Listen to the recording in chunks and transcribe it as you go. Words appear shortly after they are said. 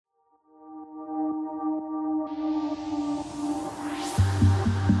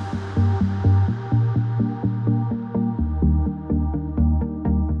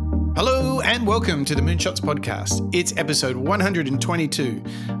And welcome to the Moonshots Podcast. It's episode 122.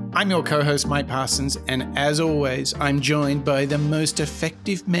 I'm your co-host, Mike Parsons, and as always, I'm joined by the most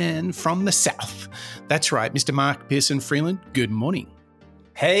effective man from the South. That's right, Mr. Mark Pearson Freeland. Good morning.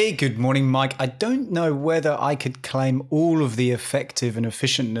 Hey, good morning, Mike. I don't know whether I could claim all of the effective and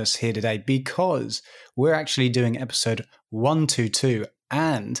efficientness here today because we're actually doing episode 122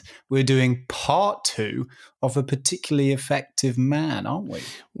 and we're doing part 2 of a particularly effective man, aren't we?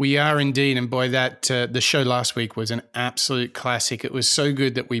 We are indeed, and boy, that the show last week was an absolute classic. It was so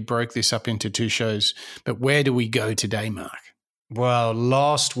good that we broke this up into 2 shows. But where do we go today, Mark? Well,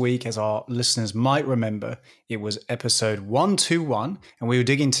 last week, as our listeners might remember, it was episode 121, and we were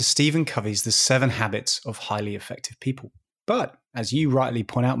digging into Stephen Covey's The 7 Habits of Highly Effective People. But as you rightly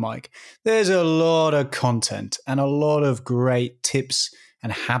point out, Mike, there's a lot of content and a lot of great tips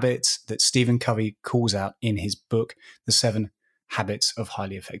and habits that Stephen Covey calls out in his book, The 7 Habits of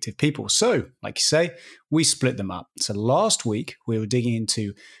Highly Effective People. So, like you say, we split them up. So last week, we were digging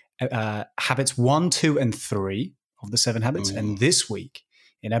into habits 1, 2, and 3 of the 7 habits. And this week,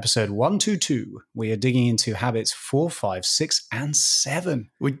 in episode 122, we are digging into habits 4, 5, 6, and 7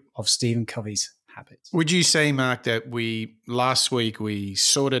 of Stephen Covey's habits. Would you say, Mark, that last week we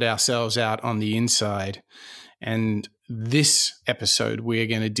sorted ourselves out on the inside, and this episode we are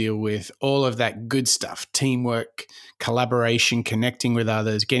going to deal with all of that good stuff: teamwork, collaboration, connecting with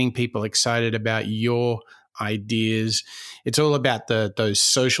others, getting people excited about your ideas. It's all about those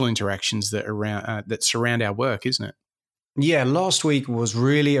social interactions that surround our work, isn't it? Yeah, last week was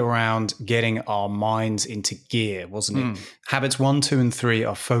really around getting our minds into gear, wasn't it? Habits 1, 2, and 3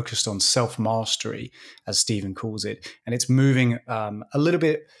 are focused on self-mastery, as Stephen calls it, and it's moving a little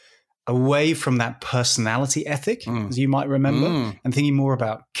bit away from that personality ethic, as you might remember, and thinking more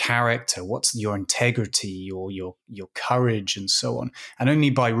about character, what's your integrity or your courage and so on. And only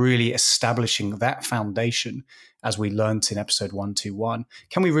by really establishing that foundation, as we learned in episode 121,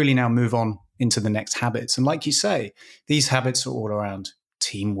 can we really now move on into the next habits. And like you say, these habits are all around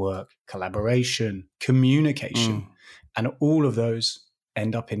teamwork, collaboration, communication, and all of those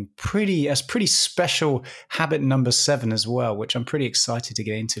end up in pretty special habit number 7 as well, which I'm pretty excited to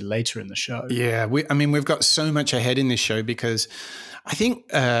get into later in the show. Yeah, we've got so much ahead in this show because I think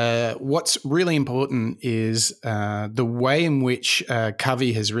what's really important is the way in which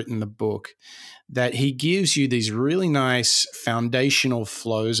Covey has written the book, that he gives you these really nice foundational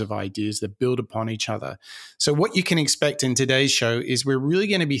flows of ideas that build upon each other. So what you can expect in today's show is we're really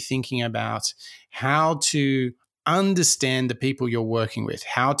going to be thinking about how to understand the people you're working with,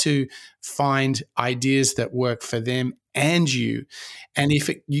 how to find ideas that work for them and you. And if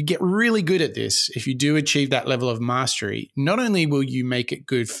you get really good at this, if you do achieve that level of mastery, not only will you make it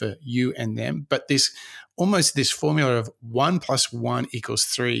good for you and them, but this formula of 1 + 1 =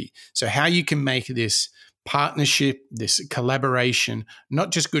 3. So how you can make this partnership, this collaboration,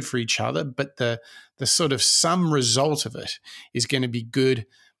 not just good for each other, but the sort of sum result of it is going to be good.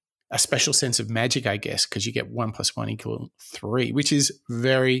 A special sense of magic, I guess, because you get 1 + 1 = 3, which is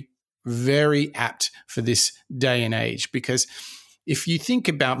very, very apt for this day and age. Because if you think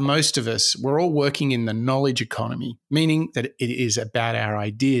about most of us, we're all working in the knowledge economy, meaning that it is about our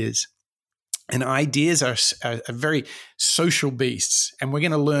ideas. And ideas are very social beasts. And we're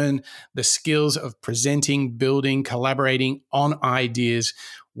going to learn the skills of presenting, building, collaborating on ideas,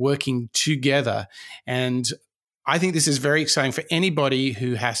 working together. And I think this is very exciting for anybody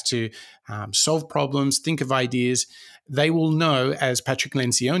who has to solve problems, think of ideas. They will know, as Patrick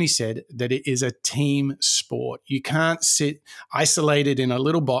Lencioni said, that it is a team sport. You can't sit isolated in a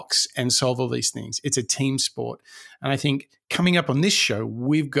little box and solve all these things. It's a team sport. And I think coming up on this show,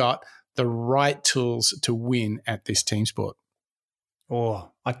 we've got the right tools to win at this team sport.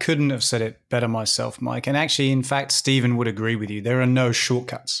 Oh, I couldn't have said it better myself, Mike. And actually, in fact, Stephen would agree with you. There are no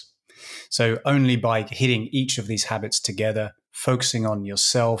shortcuts. So only by hitting each of these habits together, focusing on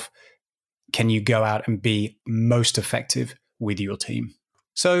yourself, can you go out and be most effective with your team.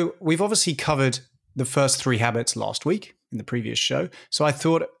 So we've obviously covered the first 3 habits last week in the previous show. So I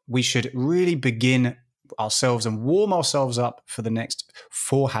thought we should really begin ourselves and warm ourselves up for the next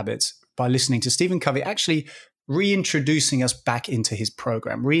 4 habits by listening to Stephen Covey actually reintroducing us back into his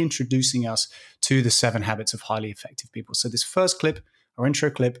program, reintroducing us to the 7 habits of highly effective people. So this first clip, our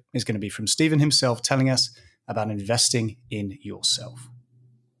intro clip, is going to be from Stephen himself telling us about investing in yourself.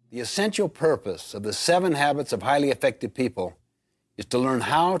 The essential purpose of the 7 habits of highly effective people is to learn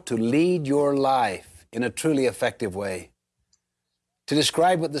how to lead your life in a truly effective way. To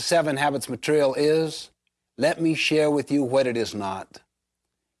describe what the 7 habits material is, let me share with you what it is not.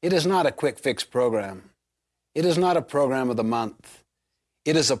 It is not a quick fix program. It is not a program of the month.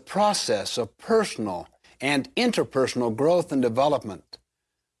 It is a process of personal and interpersonal growth and development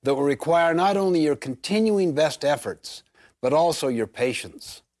that will require not only your continuing best efforts, but also your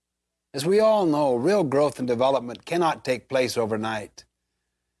patience. As we all know, real growth and development cannot take place overnight.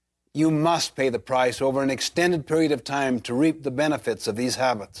 You must pay the price over an extended period of time to reap the benefits of these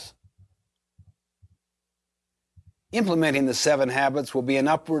habits. Implementing the 7 habits will be an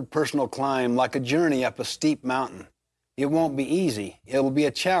upward personal climb, like a journey up a steep mountain. It won't be easy. It will be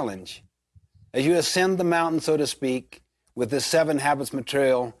a challenge. As you ascend the mountain, so to speak, with this 7 habits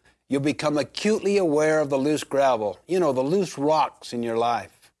material, you'll become acutely aware of the loose gravel, the loose rocks in your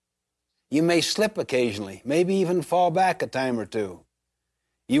life. You may slip occasionally, maybe even fall back a time or two.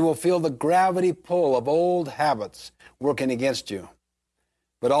 You will feel the gravity pull of old habits working against you.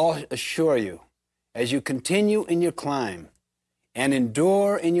 But I'll assure you, as you continue in your climb and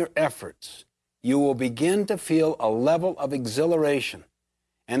endure in your efforts, you will begin to feel a level of exhilaration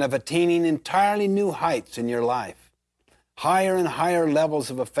and of attaining entirely new heights in your life, higher and higher levels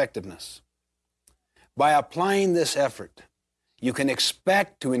of effectiveness. By applying this effort, you can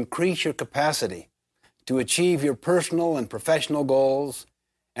expect to increase your capacity to achieve your personal and professional goals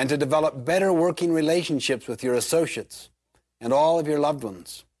and to develop better working relationships with your associates and all of your loved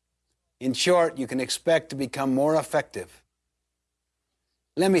ones. In short, you can expect to become more effective.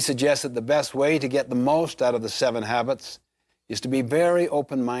 Let me suggest that the best way to get the most out of the 7 habits is to be very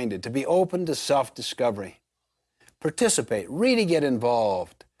open-minded, to be open to self-discovery. Participate, really get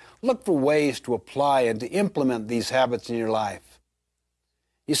involved. Look for ways to apply and to implement these habits in your life.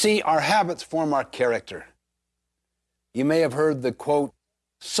 You see, our habits form our character. You may have heard the quote,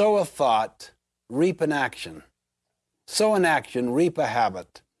 "Sow a thought, reap an action. Sow an action, reap a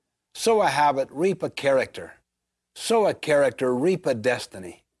habit. Sow a habit, reap a character. Sow a character, reap a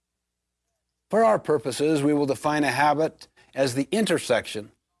destiny." For our purposes, we will define a habit as the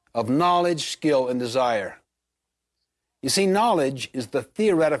intersection of knowledge, skill, and desire. You see, knowledge is the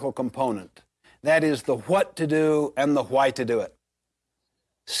theoretical component. That is the what to do and the why to do it.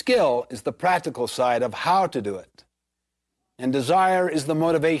 Skill is the practical side of how to do it. And desire is the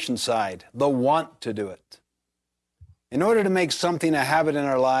motivation side, the want to do it. In order to make something a habit in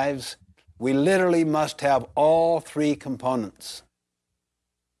our lives, we literally must have all 3 components.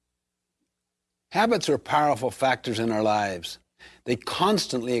 Habits are powerful factors in our lives. They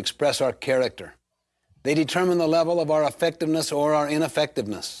constantly express our character. They determine the level of our effectiveness or our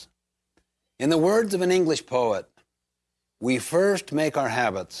ineffectiveness. In the words of an English poet, we first make our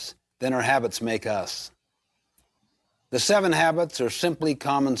habits, then our habits make us. The 7 habits are simply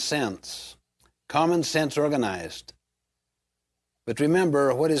common sense organized. But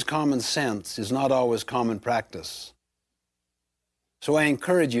remember, what is common sense is not always common practice. So I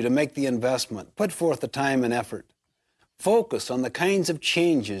encourage you to make the investment, put forth the time and effort. Focus on the kinds of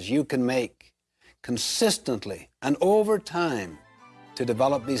changes you can make consistently and over time to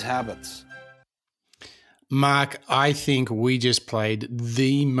develop these habits. Mark, I think we just played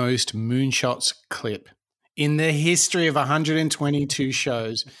the most moonshots clip in the history of 122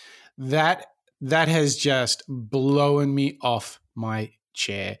 shows. That has just blown me off my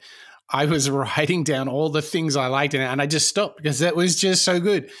chair. I was writing down all the things I liked in it, and I just stopped because that was just so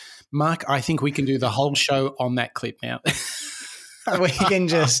good. Mark, I think we can do the whole show on that clip now. we can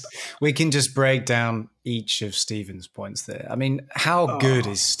just break down each of Stephen's points there. I mean, how good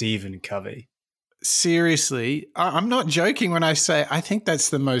is Stephen Covey? Seriously, I'm not joking when I say I think that's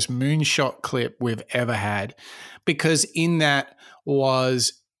the most moonshot clip we've ever had, because in that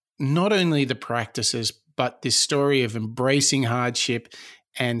was not only the practices, but this story of embracing hardship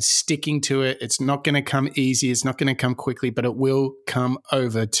and sticking to it. It's not going to come easy. It's not going to come quickly, but it will come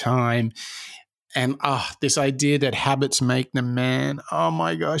over time. And this idea that habits make the man. Oh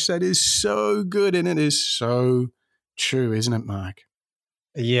my gosh, that is so good. And it is so true, isn't it, Mark?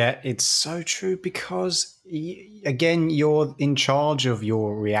 Yeah, it's so true because, again, you're in charge of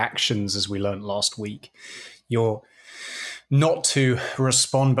your reactions, as we learned last week. You're not to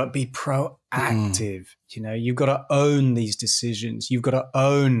respond, but be proactive. You've got to own these decisions. You've got to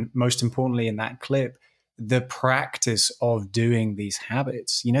own, most importantly in that clip, the practice of doing these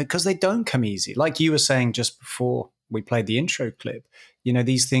habits, because they don't come easy. Like you were saying just before we played the intro clip,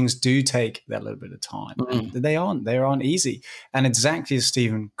 these things do take that little bit of time. And they aren't easy. And exactly as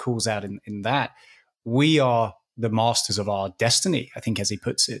Stephen calls out in that, we are the masters of our destiny, I think, as he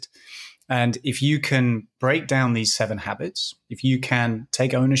puts it. And if you can break down these 7 habits, if you can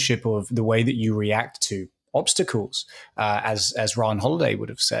take ownership of the way that you react to obstacles, as Ryan Holiday would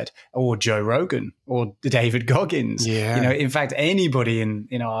have said, or Joe Rogan, or David Goggins, in fact, anybody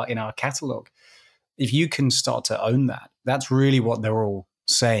in our catalog, if you can start to own that, that's really what they're all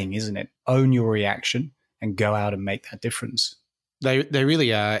saying, isn't it? Own your reaction and go out and make that difference. They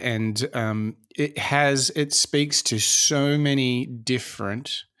really are, and it speaks to so many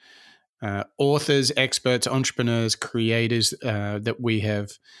different authors, experts, entrepreneurs, creators that we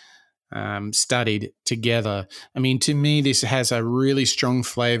have studied together. I mean, to me, this has a really strong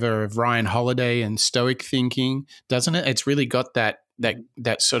flavor of Ryan Holiday and Stoic thinking, doesn't it? It's really got that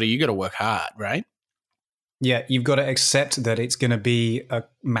sort of, you got to work hard, right? Yeah, you've got to accept that it's going to be a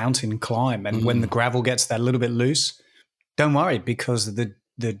mountain climb, and when the gravel gets that little bit loose, don't worry, because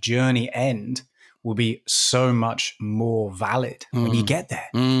the journey end will be so much more valid when you get there,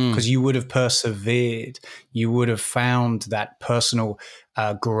 because you would have persevered, you would have found that personal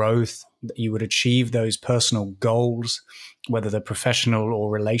growth, you would achieve those personal goals, whether they're professional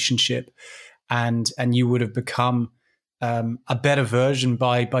or relationship, and you would have become a better version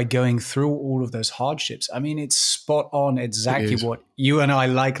by going through all of those hardships. I mean, it's spot on, exactly what you and I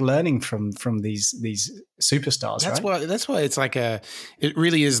like learning from these superstars. That's why it's like it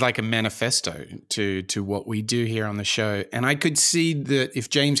really is like a manifesto to what we do here on the show. And I could see that if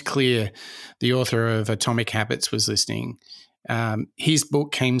James Clear, the author of Atomic Habits, was listening, his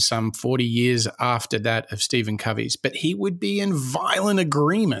book came some 40 years after that of Stephen Covey's, but he would be in violent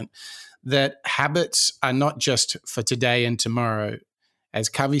agreement that habits are not just for today and tomorrow. As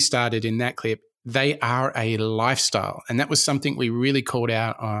Covey started in that clip, they are a lifestyle. And that was something we really called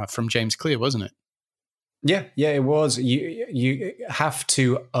out from James Clear, wasn't it? Yeah, it was. You have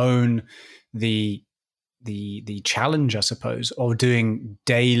to own the challenge, I suppose, of doing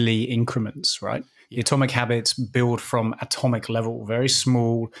daily increments, right? Yeah. The Atomic Habits build from atomic level, very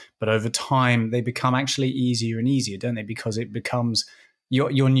small, but over time they become actually easier and easier, don't they? Because it becomes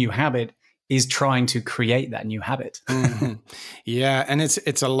your new habit is trying to create that new habit. Yeah, and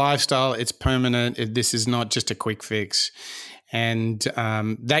it's a lifestyle. It's permanent. This is not just a quick fix. And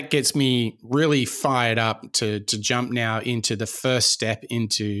that gets me really fired up to jump now into the first step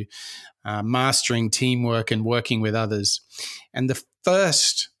into mastering teamwork and working with others. And the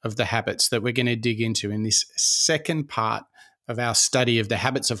first of the habits that we're going to dig into in this second part of our study of the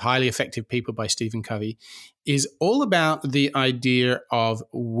habits of highly effective people by Stephen Covey is all about the idea of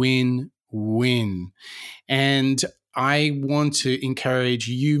win-win. And I want to encourage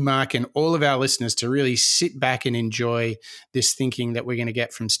you, Mark, and all of our listeners to really sit back and enjoy this thinking that we're going to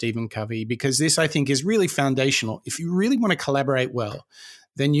get from Stephen Covey, because this, I think, is really foundational. If you really want to collaborate well,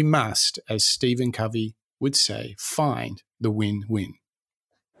 then you must, as Stephen Covey would say, find the win-win.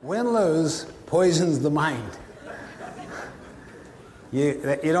 Win-lose poisons the mind.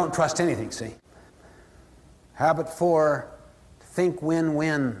 You don't trust anything, see? Habit 4, think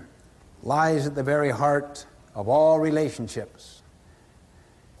win-win, lies at the very heart of all relationships.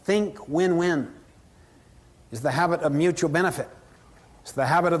 Think win-win is the habit of mutual benefit. It's the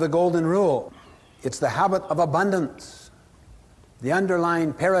habit of the golden rule. It's the habit of abundance. The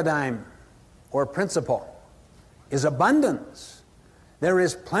underlying paradigm or principle is abundance. There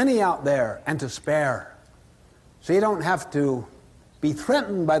is plenty out there and to spare. So you don't have to be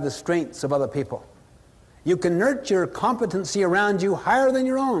threatened by the strengths of other people. You can nurture competency around you higher than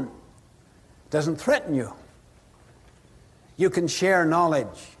your own. It doesn't threaten you. You can share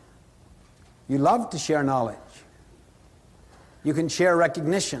knowledge. You love to share knowledge. You can share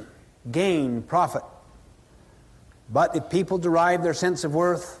recognition, gain, profit. But if people derive their sense of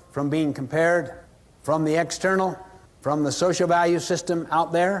worth from being compared, from the external, from the social value system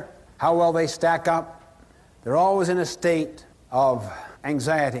out there, how well they stack up, they're always in a state of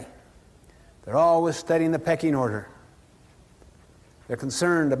anxiety. They're always studying the pecking order. They're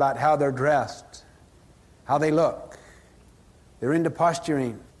concerned about how they're dressed, how they look. They're into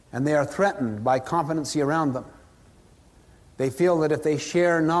posturing, and they are threatened by competency around them. They feel that if they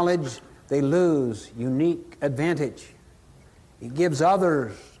share knowledge, they lose unique advantage. It gives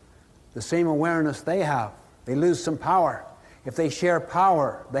others the same awareness they have. They lose some power. If they share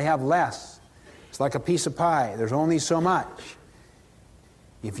power, they have less. It's like a piece of pie. There's only so much.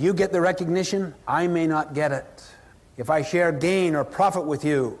 If you get the recognition, I may not get it. If I share gain or profit with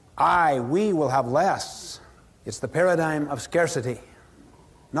you, we will have less. It's the paradigm of scarcity,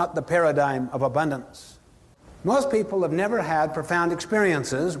 not the paradigm of abundance. Most people have never had profound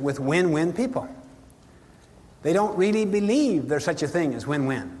experiences with win-win people. They don't really believe there's such a thing as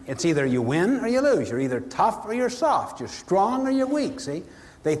win-win. It's either you win or you lose. You're either tough or you're soft. You're strong or you're weak, see?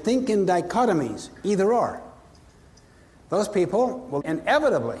 They think in dichotomies, either or. Those people will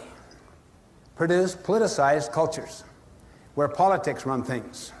inevitably produce politicized cultures where politics run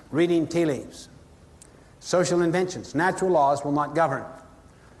things, reading tea leaves, social inventions, natural laws will not govern.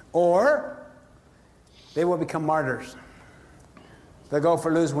 Or they will become martyrs. They'll go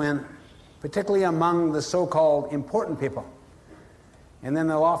for lose-win, particularly among the so-called important people. And then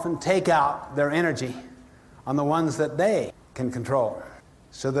they'll often take out their energy on the ones that they can control,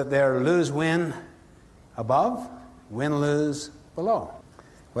 so that they're lose-win above, win-lose below.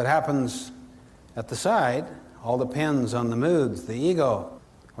 What happens at the side all depends on the moods, the ego.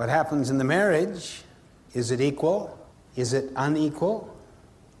 What happens in the marriage, is it equal? Is it unequal?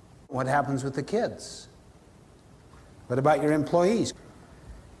 What happens with the kids? What about your employees?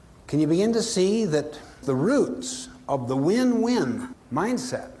 Can you begin to see that the roots of the win-win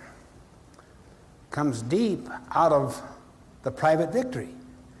mindset comes deep out of the private victory?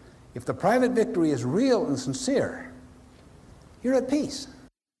 If the private victory is real and sincere, you're at peace.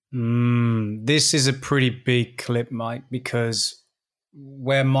 This is a pretty big clip, Mike, because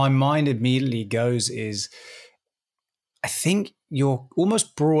where my mind immediately goes is I think you're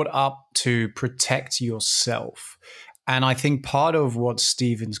almost brought up to protect yourself. And I think part of what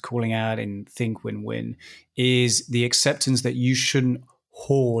Stephen's calling out in Think Win-Win is the acceptance that you shouldn't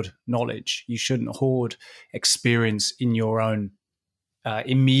hoard knowledge. You shouldn't hoard experience in your own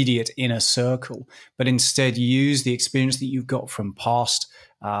immediate inner circle, but instead use the experience that you've got from past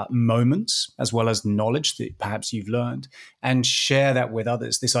moments, as well as knowledge that perhaps you've learned, and share that with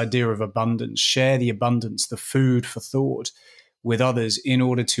others. This idea of abundance, share the abundance, the food for thought with others in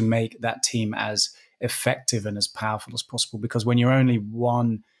order to make that team as effective and as powerful as possible. Because when you're only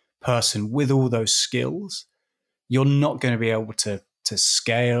one person with all those skills, you're not going to be able to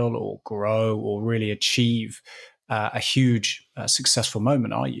scale or grow or really achieve a huge successful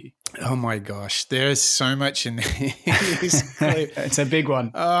moment, are you? Oh my gosh, there's so much in this clip. It's a big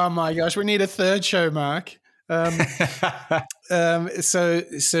one. Oh my gosh, we need a third show, Mark.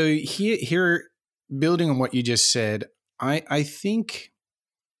 So here, building on what you just said, I think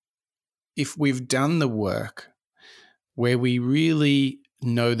if we've done the work where we really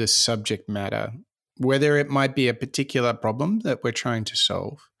know the subject matter, whether it might be a particular problem that we're trying to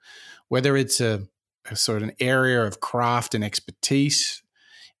solve, whether it's a sort of an area of craft and expertise,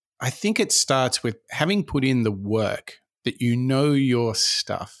 I think it starts with having put in the work, that you know your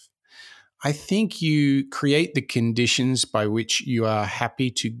stuff. I think you create the conditions by which you are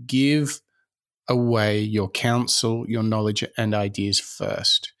happy to give away your counsel, your knowledge and ideas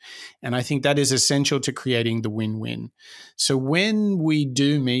first. And I think that is essential to creating the win-win. So when we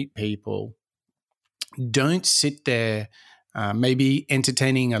do meet people, don't sit there maybe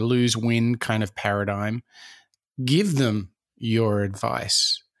entertaining a lose-win kind of paradigm. Give them your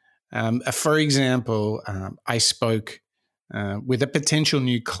advice. For example, I spoke with a potential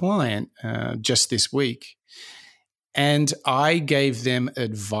new client just this week, and I gave them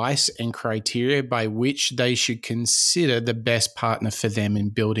advice and criteria by which they should consider the best partner for them in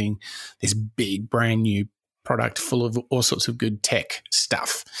building this big, brand new product full of all sorts of good tech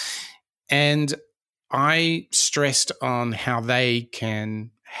stuff. And I stressed on how they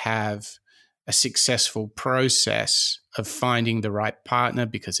can have a successful process of finding the right partner,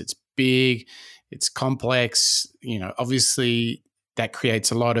 because it's big, it's complex. Obviously that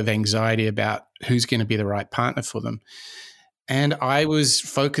creates a lot of anxiety about who's going to be the right partner for them. And I was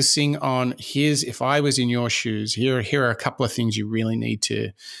focusing on, if I was in your shoes, here are a couple of things you really need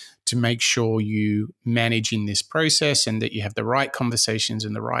to make sure you manage in this process, and that you have the right conversations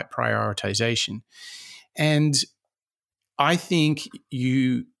and the right prioritization. And I think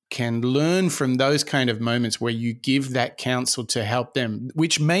you can learn from those kind of moments where you give that counsel to help them,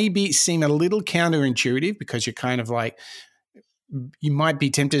 which may seem a little counterintuitive, because you're kind of like, you might be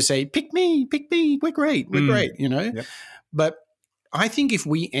tempted to say, pick me, we're great, Yep. But I think if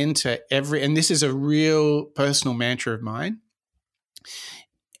we enter and this is a real personal mantra of mine,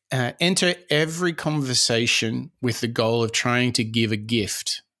 enter every conversation with the goal of trying to give a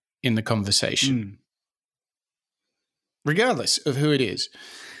gift in the conversation. Regardless of who it is.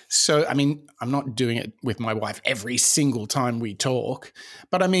 So, I'm not doing it with my wife every single time we talk,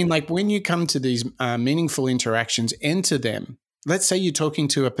 but like when you come to these meaningful interactions, enter them. Let's say you're talking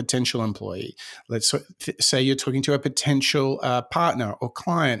to a potential employee. Let's say you're talking to a potential partner or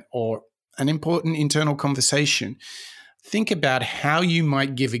client, or an important internal conversation. Think about how you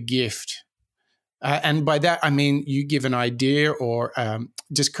might give a gift. And by that, you give an idea, or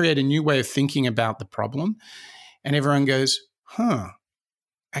just create a new way of thinking about the problem. And everyone goes,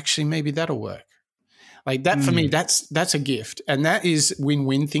 actually, maybe that'll work. Like that, for me, that's a gift. And that is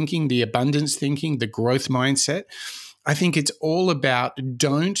win-win thinking, the abundance thinking, the growth mindset. I think it's all about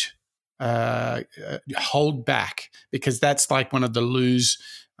don't hold back, because that's like one of the lose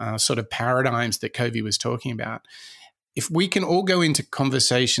sort of paradigms that Covey was talking about. If we can all go into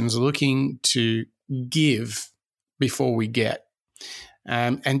conversations looking to give before we get,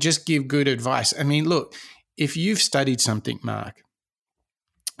 and just give good advice. I mean, look, if you've studied something, Mark,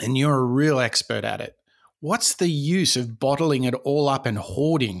 and you're a real expert at it, what's the use of bottling it all up and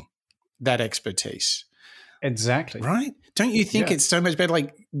hoarding that expertise? Exactly. Right? Don't you think it's so much better?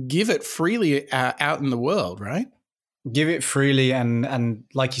 Like, give it freely out in the world, right? Give it freely, and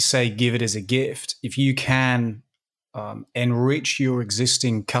like you say, give it as a gift. If you can enrich your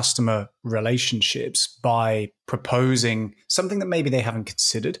existing customer relationships by proposing something that maybe they haven't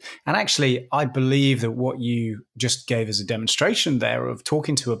considered. And actually, I believe that what you just gave as a demonstration there of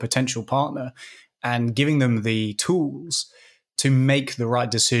talking to a potential partner and giving them the tools to make the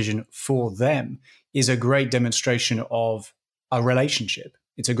right decision for them is a great demonstration of a relationship.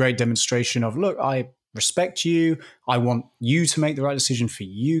 It's a great demonstration of, look, I respect you. I want you to make the right decision for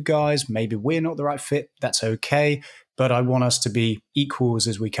you guys. Maybe we're not the right fit. That's okay. But I want us to be equals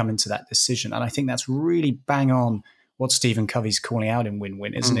as we come into that decision. And I think that's really bang on what Stephen Covey's calling out in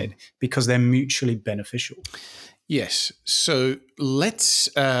win-win, isn't it? Because they're mutually beneficial. Yes. So let's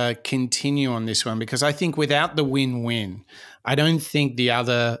continue on this one, because I think without the win-win, I don't think the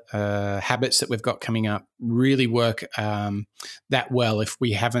other habits that we've got coming up really work that well if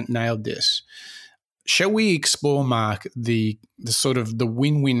we haven't nailed this. Shall we explore, Mark, the sort of the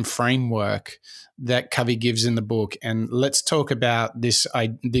win-win framework that Covey gives in the book, and let's talk about these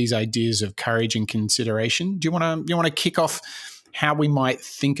ideas of courage and consideration. Do you want to kick off how we might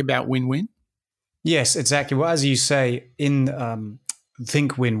think about win-win? Yes, exactly. Well, as you say, in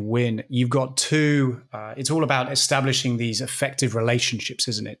Think Win-Win, you've got two. It's all about establishing these effective relationships,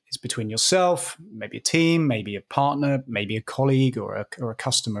 isn't it? It's between yourself, maybe a team, maybe a partner, maybe a colleague or a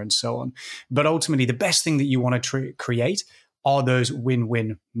customer, and so on. But ultimately, the best thing that you want to create are those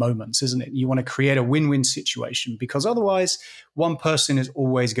win-win moments, isn't it? You want to create a win-win situation, because otherwise, one person is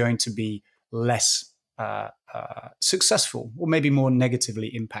always going to be less successful, or maybe more negatively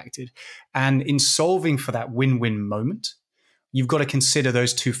impacted. And in solving for that win-win moment, you've got to consider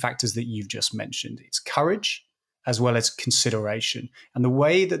those two factors that you've just mentioned. It's courage as well as consideration. And the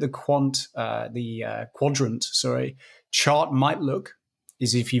way that the quadrant chart might look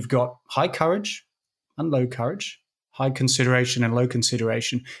is if you've got high courage and low courage, high consideration and low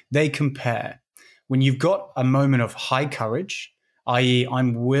consideration, they compare. When you've got a moment of high courage, i.e.,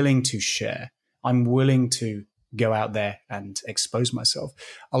 I'm willing to share, I'm willing to go out there and expose myself,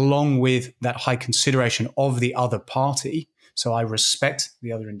 along with that high consideration of the other party. So I respect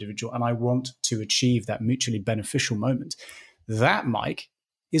the other individual and I want to achieve that mutually beneficial moment. That, Mike,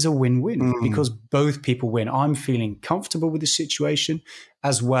 is a win-win because both people win. I'm feeling comfortable with the situation,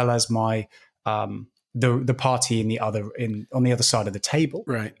 as well as my the party on the other side of the table.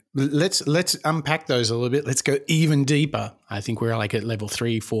 Right. Let's unpack those a little bit. Let's go even deeper. I think we're like at level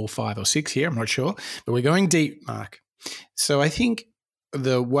 3, 4, 5, or 6 here. I'm not sure, but we're going deep, Mark. So I think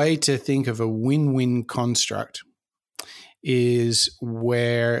the way to think of a win-win construct is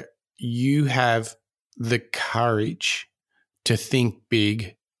where you have the courage to think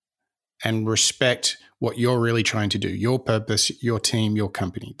big and respect what you're really trying to do, your purpose, your team, your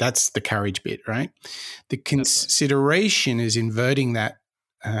company. That's the courage bit, right? The consideration is inverting that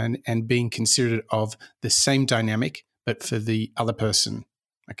and being considerate of the same dynamic, but for the other person,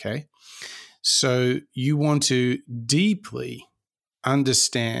 okay? So you want to deeply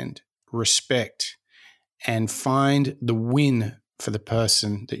understand, respect, and find the win for the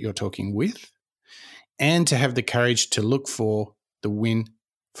person that you're talking with, and to have the courage to look for the win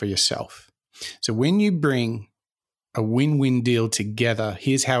for yourself. So when you bring a win-win deal together,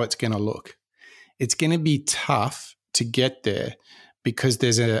 here's how it's going to look. It's going to be tough to get there because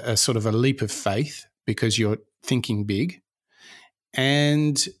there's a sort of a leap of faith because you're thinking big.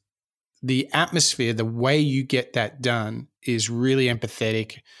 And the atmosphere, the way you get that done is really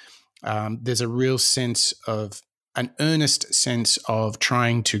empathetic. There's a real sense of an earnest sense of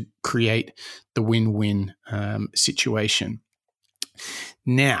trying to create the win-win situation.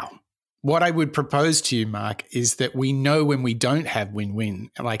 Now, what I would propose to you, Mark, is that we know when we don't have win-win.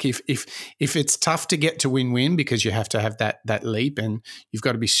 Like if it's tough to get to win-win because you have to have that leap and you've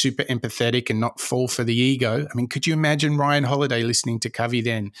got to be super empathetic and not fall for the ego. I mean, could you imagine Ryan Holiday listening to Covey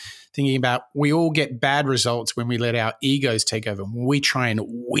then, thinking about we all get bad results when we let our egos take over. When we try and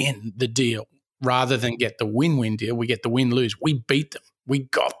win the deal rather than get the win-win deal, we get the win-lose. We beat them. We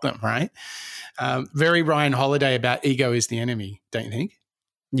got them, right? Very Ryan Holiday about ego is the enemy, don't you think?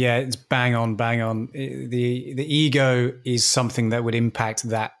 Yeah, it's bang on. The ego is something that would impact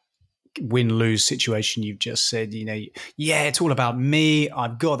that win-lose situation you've just said. You know, yeah, it's all about me.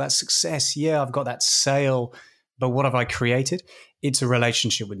 I've got that success. Yeah, I've got that sale. But what have I created? it's a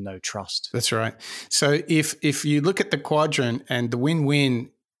relationship with no trust. That's right. So if you look at the quadrant, and the win-win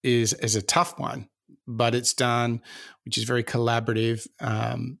is a tough one, but it's done, which is very collaborative,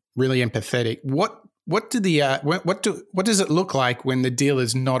 really empathetic. What does it look like when the deal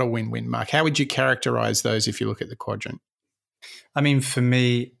is not a win-win, Mark? How would you characterize those if you look at the quadrant? I mean, for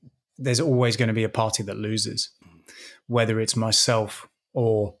me, there's always going to be a party that loses, whether it's myself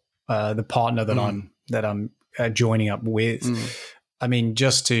or the partner that I'm joining up with. I mean,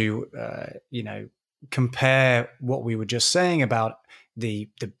 just to compare what we were just saying about the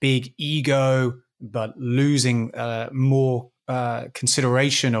big ego, but losing more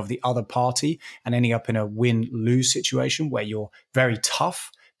consideration of the other party and ending up in a win-lose situation where you're very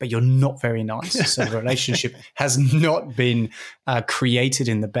tough, but you're not very nice. So the relationship has not been created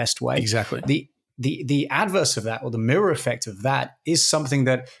in the best way. Exactly. The adverse of that, or the mirror effect of that, is something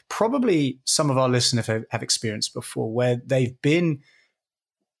that probably some of our listeners have experienced before, where they've been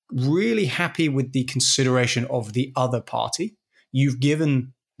really happy with the consideration of the other party. You've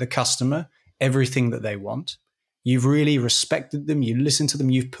given the customer everything that they want. You've really respected them. You listen to them.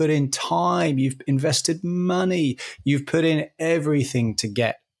 You've put in time. You've invested money. You've put in everything to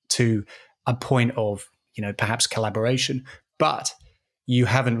get to a point of, perhaps collaboration, but you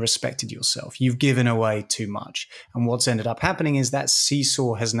haven't respected yourself. You've given away too much. And what's ended up happening is that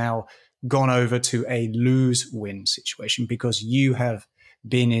seesaw has now gone over to a lose-win situation, because you have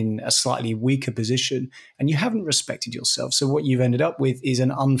been in a slightly weaker position and you haven't respected yourself. So what you've ended up with is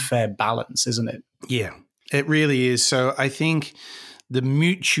an unfair balance, isn't it? Yeah, it really is. So I think the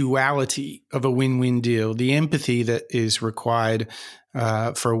mutuality of a win-win deal, the empathy that is required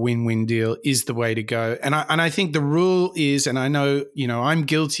for a win-win deal, is the way to go. And I think the rule is, and I know, I'm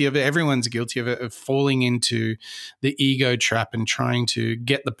guilty of it, everyone's guilty of it, of falling into the ego trap and trying to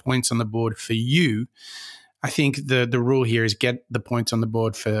get the points on the board for you. I think the rule here is get the points on the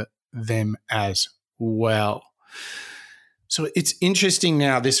board for them as well. So it's interesting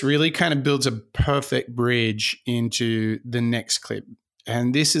now. This really kind of builds a perfect bridge into the next clip.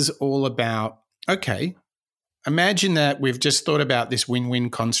 And this is all about, okay, imagine that we've just thought about this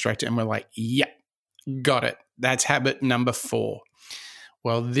win-win construct and we're like, yeah, got it. That's habit number 4.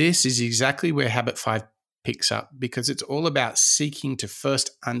 Well, this is exactly where habit 5 picks up, because it's all about seeking to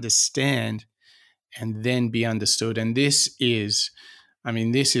first understand and then be understood. And this is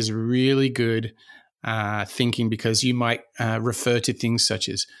really good thinking, because you might refer to things such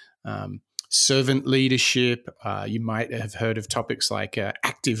as servant leadership. You might have heard of topics like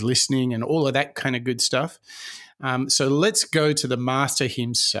active listening and all of that kind of good stuff. So let's go to the master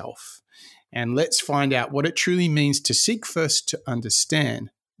himself and let's find out what it truly means to seek first to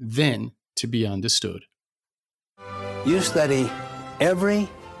understand, then to be understood. You study every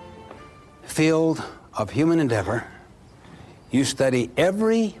field of human endeavor. You study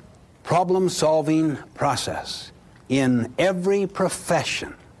every problem-solving process in every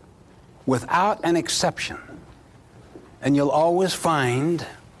profession without an exception. And you'll always find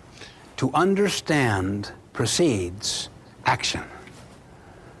to understand precedes action.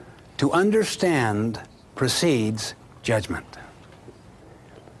 To understand precedes judgment.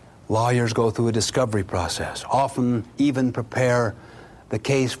 Lawyers go through a discovery process, often even prepare the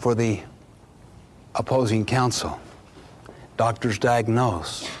case for the opposing counsel. Doctors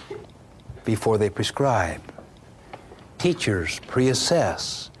diagnose before they prescribe. Teachers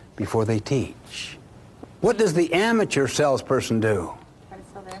pre-assess before they teach. What does the amateur salesperson do?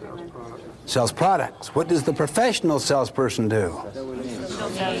 Sells products. What does the professional salesperson do?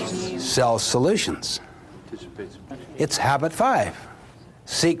 Sells solutions. It's habit 5.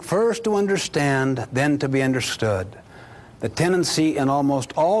 Seek first to understand, then to be understood. The tendency in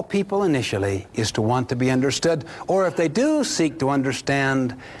almost all people initially is to want to be understood, or if they do seek to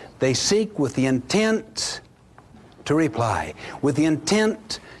understand, they seek with the intent to reply, with the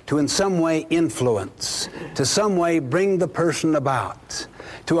intent to in some way influence, to some way bring the person about,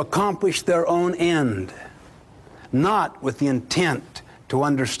 to accomplish their own end, not with the intent to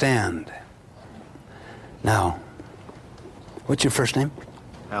understand. Now, what's your first name?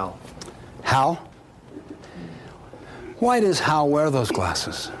 Hal. Hal? Why does Hal wear those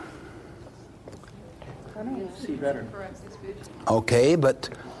glasses? See better. Okay, but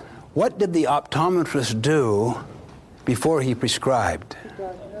what did the optometrist do before he prescribed?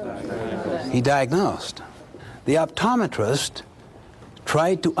 He diagnosed. The optometrist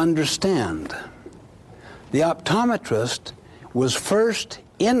tried to understand. The optometrist was first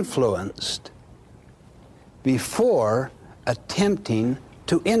influenced before attempting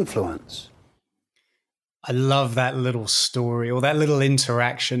to influence. I love that little story, or that little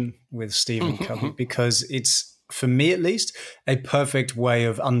interaction with Stephen Covey, because it's for me at least, a perfect way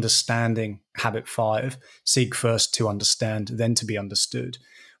of understanding habit 5. Seek first to understand, then to be understood,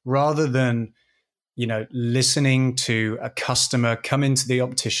 rather than, listening to a customer come into the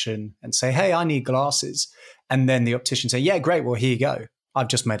optician and say, hey, I need glasses. And then the optician say, yeah, great. Well, here you go. I've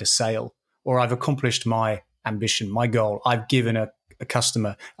just made a sale, or I've accomplished my ambition, my goal. I've given a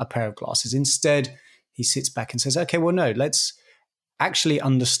customer a pair of glasses. Instead, he sits back and says, okay, well, no, let's actually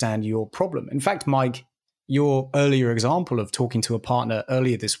understand your problem. In fact, Mike, your earlier example of talking to a partner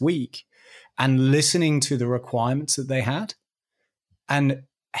earlier this week and listening to the requirements that they had and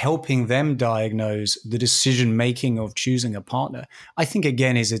helping them diagnose the decision-making of choosing a partner, I think,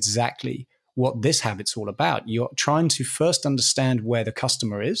 again, is exactly what this habit's all about. You're trying to first understand where the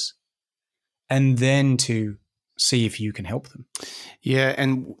customer is and then to see if you can help them. Yeah,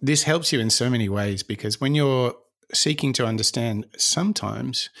 and this helps you in so many ways, because when you're seeking to understand,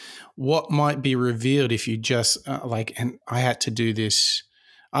 sometimes what might be revealed if you just and I had to do this,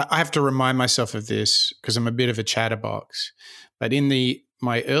 I have to remind myself of this because I'm a bit of a chatterbox. But in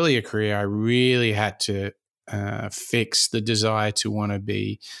my earlier career, I really had to fix the desire to want to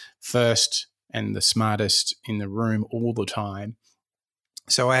be first and the smartest in the room all the time.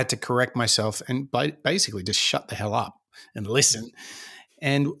 So I had to correct myself and basically just shut the hell up and listen.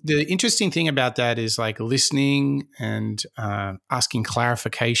 And the interesting thing about that is listening and asking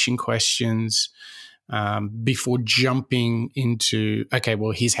clarification questions before jumping into, okay,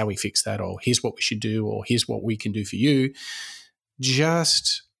 well, here's how we fix that, or here's what we should do, or here's what we can do for you.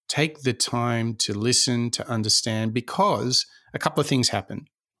 Just take the time to listen, to understand, because a couple of things happen.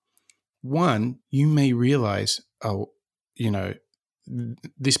 One, you may realize,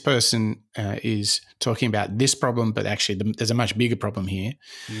 this person is talking about this problem, but actually there's a much bigger problem here.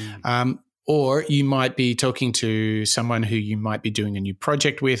 Or you might be talking to someone who you might be doing a new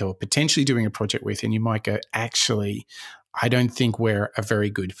project with, or potentially doing a project with, and you might go, actually, I don't think we're a very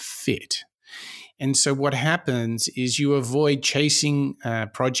good fit. And so what happens is you avoid chasing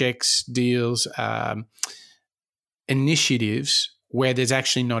projects, deals, initiatives where there's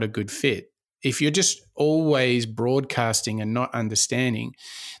actually not a good fit. If you're just always broadcasting and not understanding,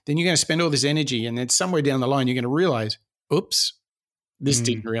 then you're going to spend all this energy, and then somewhere down the line you're going to realize, oops, this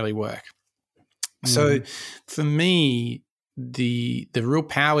didn't really work. So for me, the real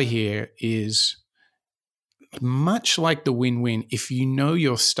power here is much like the win-win. If you know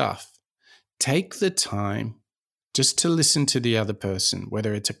your stuff, take the time just to listen to the other person,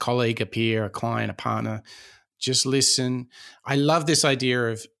 whether it's a colleague, a peer, a client, a partner. Just listen. I love this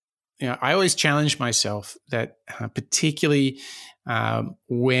idea of, I always challenge myself that particularly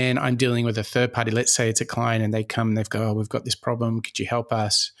when I'm dealing with a third party, let's say it's a client and they come and they've go, oh, we've got this problem. Could you help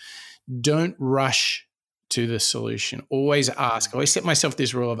us? Don't rush to the solution. Always ask. I always set myself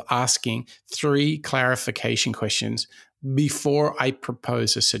this rule of asking 3 clarification questions before I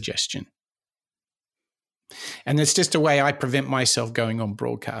propose a suggestion. And it's just a way I prevent myself going on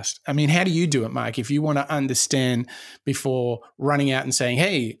broadcast. I mean, how do you do it, Mike? If you want to understand before running out and saying,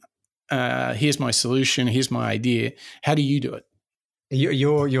 hey, here's my solution, here's my idea, how do you do it?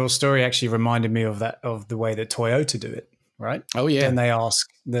 Your story actually reminded me of the way that Toyota do it, right? Oh, yeah. And they ask,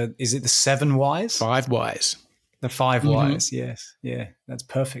 is it the 7 whys? 5 whys. The 5 whys, yes. Yeah, that's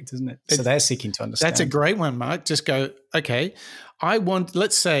perfect, isn't it? So they're seeking to understand. That's a great one, Mark. Just go, okay,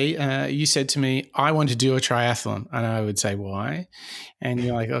 let's say you said to me, I want to do a triathlon. And I would say, why? And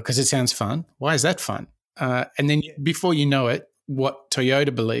you're like, oh, because it sounds fun. Why is that fun? And then before you know it, what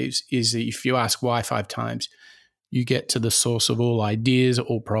Toyota believes is that if you ask why 5 times, you get to the source of all ideas,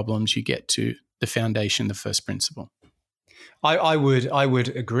 all problems. You get to the foundation, the first principle. I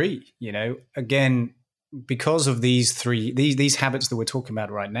would agree. Again, because of these habits that we're talking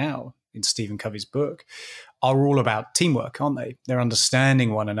about right now in Stephen Covey's book are all about teamwork, aren't they? They're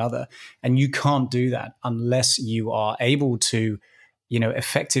understanding one another, and you can't do that unless you are able to,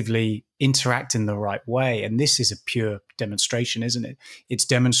 effectively interact in the right way. And this is a pure demonstration, isn't it? It's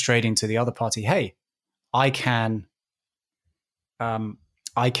demonstrating to the other party, hey, I can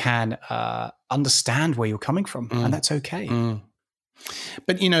understand where you're coming from, and that's okay.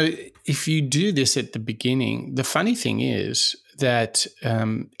 But, if you do this at the beginning, the funny thing is that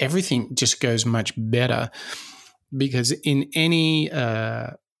everything just goes much better, because in any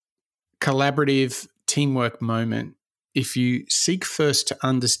collaborative teamwork moment, if you seek first to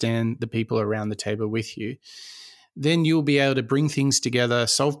understand the people around the table with you, then you'll be able to bring things together,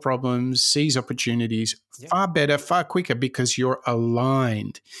 solve problems, seize opportunities far better, far quicker, because you're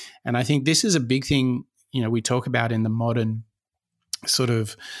aligned. And I think this is a big thing, we talk about in the modern sort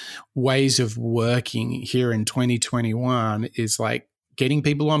of ways of working here in 2021 is getting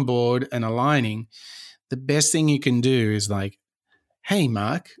people on board and aligning. the best thing you can do is like, hey,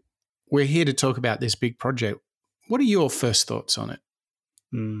 Mark, we're here to talk about this big project. What are your first thoughts on it?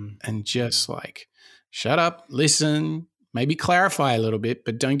 And just like, shut up, listen, maybe clarify a little bit,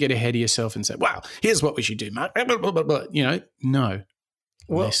 but don't get ahead of yourself and say, wow, here's what we should do, Mark. No,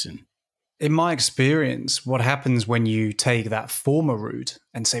 listen. In my experience, what happens when you take that former route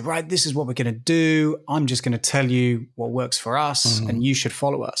and say, right, this is what we're going to do. I'm just going to tell you what works for us and you should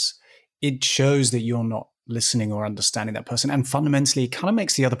follow us. It shows that you're not listening or understanding that person. And fundamentally, it kind of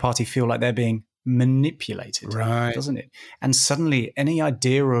makes the other party feel like they're being manipulated, right? Doesn't it? And suddenly any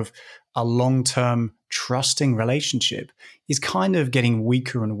idea of a long-term trusting relationship is kind of getting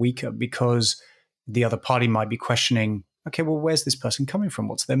weaker and weaker because the other party might be questioning, okay, well, where's this person coming from?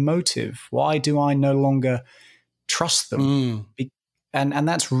 What's their motive? Why do I no longer trust them? And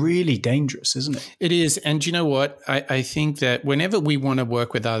that's really dangerous, isn't it? It is. And you know what? I think that whenever we want to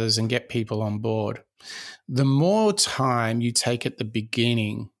work with others and get people on board, the more time you take at the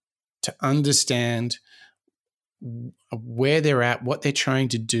beginning to understand where they're at, what they're trying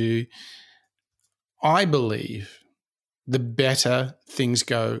to do, I believe the better things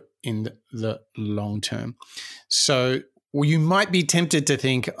go in the long term. So you might be tempted to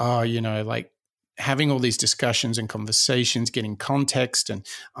think, like having all these discussions and conversations, getting context and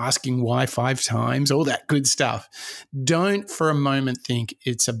asking why 5 times, all that good stuff. Don't for a moment think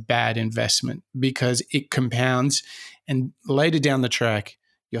it's a bad investment because it compounds, and later down the track,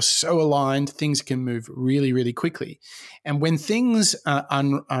 you're so aligned, things can move really, really quickly. And when things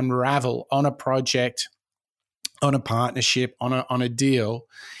unravel on a project, on a partnership, on a deal,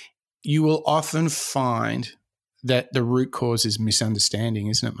 you will often find that the root cause is misunderstanding,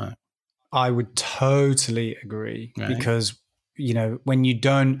 isn't it, Mark? I would totally agree because, when you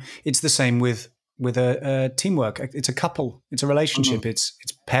don't, it's the same with a teamwork. It's a couple, it's a relationship, it's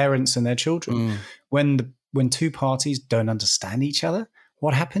parents and their children. When two parties don't understand each other,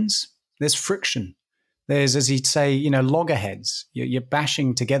 what happens? There's friction. There's, as you'd say, loggerheads. You're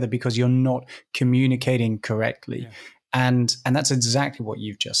bashing together because you're not communicating correctly. Yeah. And that's exactly what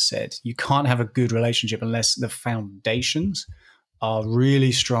you've just said. You can't have a good relationship unless the foundations are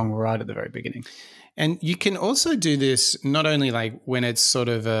really strong right at the very beginning. And you can also do this not only like when it's sort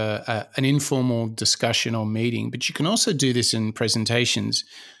of an informal discussion or meeting, but you can also do this in presentations.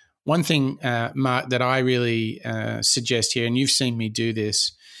 One thing, Mark, that I really suggest here, and you've seen me do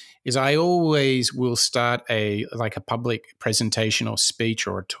this, is I always will start a public presentation or speech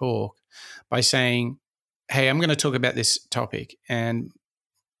or a talk by saying, hey, I'm going to talk about this topic. And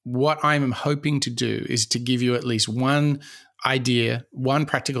what I'm hoping to do is to give you at least one idea, one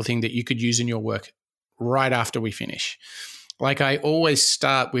practical thing that you could use in your work right after we finish. Like I always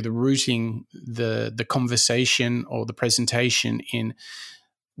start with rooting the conversation or the presentation in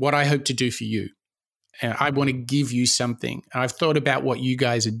what I hope to do for you. And I want to give you something. I've thought about what you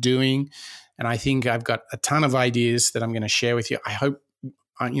guys are doing, and I think I've got a ton of ideas that I'm going to share with you. I hope,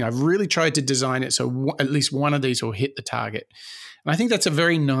 I've really tried to design it so at least one of these will hit the target. And I think that's a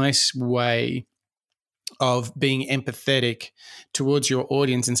very nice way of being empathetic towards your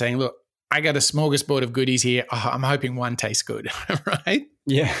audience and saying, look, I got a smorgasbord of goodies here. Oh, I'm hoping one tastes good, right?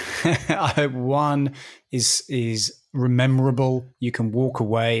 Yeah. I hope one is rememberable. You can walk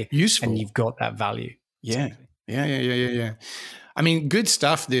away. Useful. And you've got that value. Yeah. Exactly. Yeah. I mean, good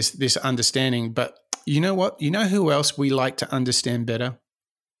stuff, this understanding. But you know what? You know who else we like to understand better?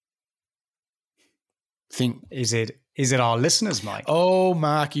 Is it our listeners, Mike? Oh,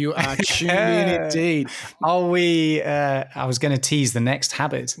 Mark, you are tuned in indeed. Are we? I was going to tease the next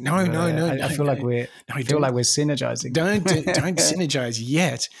habit. No. I feel like we're synergizing. Don't synergize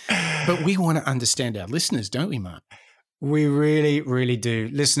yet. But we want to understand our listeners, don't we, Mark? We really, really do.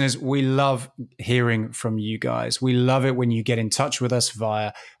 Listeners, we love hearing from you guys. We love it when you get in touch with us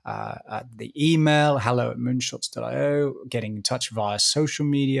via the email, hello@moonshots.io, getting in touch via social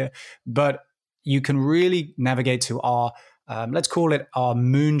media. But you can really navigate to our, let's call it our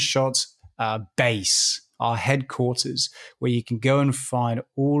Moonshots base, our headquarters, where you can go and find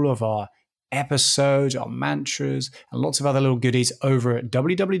all of our episodes, our mantras, and lots of other little goodies over at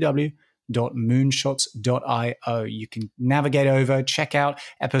www.moonshots.io. You can navigate over, check out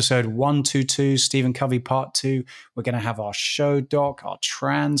episode 122, Stephen Covey Part 2. We're going to have our show doc, our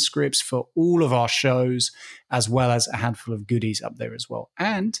transcripts for all of our shows, as well as a handful of goodies up there as well.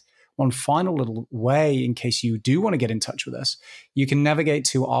 And one final little way, in case you do want to get in touch with us, you can navigate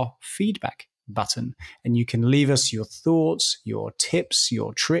to our feedback button and you can leave us your thoughts, your tips,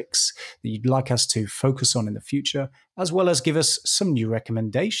 your tricks that you'd like us to focus on in the future, as well as give us some new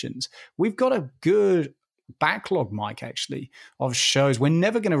recommendations. We've got a good backlog, Mike, actually, of shows. We're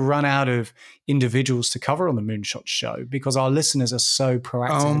never going to run out of individuals to cover on the Moonshot Show because our listeners are so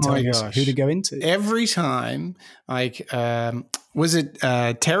proactive in telling us who to go into. Every time, like, was it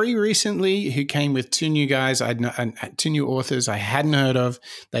Terry recently who came with two new guys, two new authors I hadn't heard of.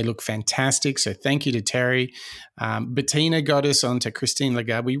 They look fantastic, so thank you to Terry. Bettina got us onto Christine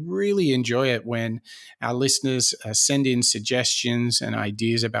Lagarde. We really enjoy it when our listeners send in suggestions and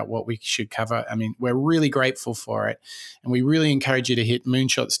ideas about what we should cover. I mean, we're really grateful for it, and we really encourage you to hit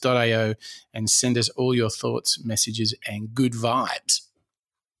moonshots.io and send us all your thoughts, messages, and good vibes.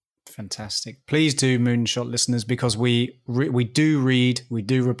 Fantastic. Please do, Moonshot listeners, because we do read, we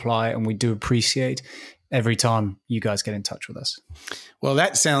do reply, and we do appreciate every time you guys get in touch with us. Well,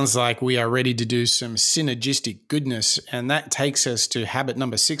 that sounds like we are ready to do some synergistic goodness, and that takes us to habit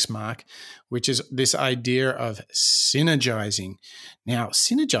number 6, Mark, which is this idea of synergizing. Now,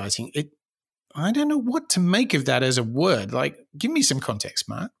 synergizing, I don't know what to make of that as a word. Like, give me some context,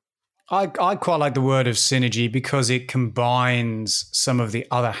 Mark. I quite like the word of synergy because it combines some of the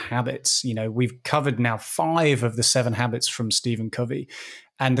other habits. You know, we've covered now 5 of the 7 habits from Stephen Covey.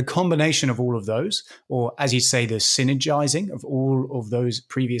 And the combination of all of those, or as you say, the synergizing of all of those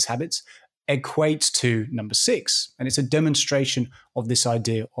previous habits, equates to number 6. And it's a demonstration of this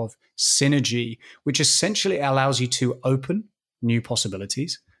idea of synergy, which essentially allows you to open new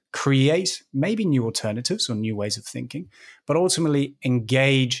possibilities, create maybe new alternatives or new ways of thinking, but ultimately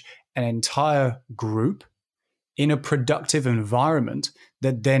engage an entire group in a productive environment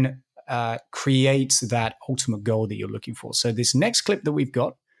that then creates that ultimate goal that you're looking for. So this next clip that we've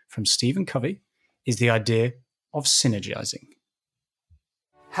got from Stephen Covey is the idea of synergizing.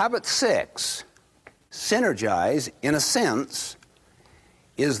 Habit 6, synergize, in a sense,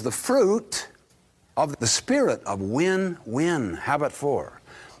 is the fruit of the spirit of win-win. Habit 4,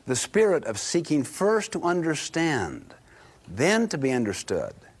 the spirit of seeking first to understand, then to be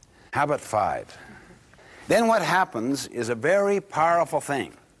understood. Habit 5. Then what happens is a very powerful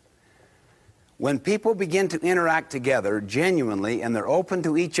thing. When people begin to interact together genuinely and they're open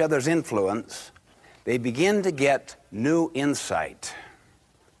to each other's influence, they begin to get new insight.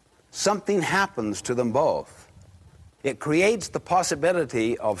 Something happens to them both. It creates the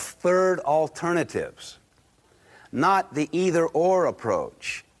possibility of third alternatives, not the either-or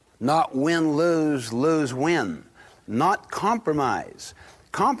approach, not win-lose, lose-win, not compromise.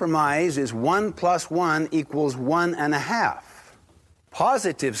 Compromise is 1 + 1 = 1.5.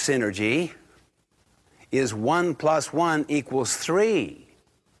 Positive synergy is 1 + 1 = 3.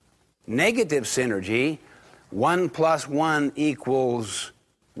 Negative synergy, 1 + 1 =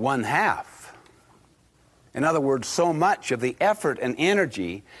 1/2. In other words, so much of the effort and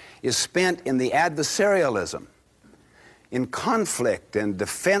energy is spent in the adversarialism, in conflict and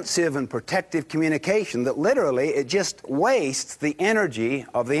defensive and protective communication that literally it just wastes the energy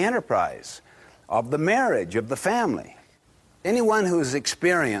of the enterprise, of the marriage, of the family. Anyone who has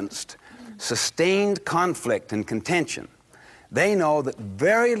experienced sustained conflict and contention, they know that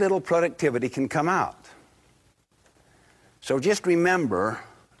very little productivity can come out. So just remember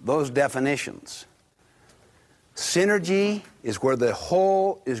those definitions. Synergy is where the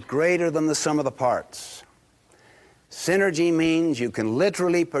whole is greater than the sum of the parts. Synergy means you can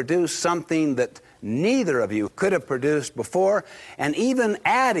literally produce something that neither of you could have produced before, and even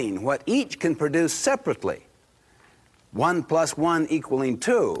adding what each can produce separately, 1 + 1 =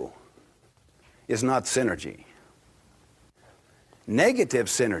 2, is not synergy. Negative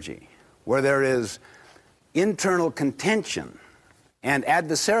synergy, where there is internal contention and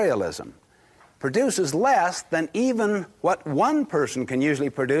adversarialism, produces less than even what one person can usually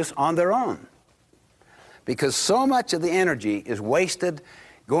produce on their own, because so much of the energy is wasted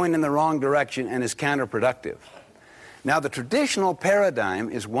going in the wrong direction and is counterproductive. Now, the traditional paradigm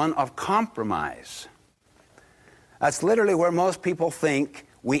is one of compromise. That's literally where most people think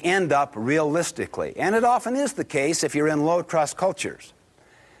we end up realistically, and it often is the case if you're in low-trust cultures.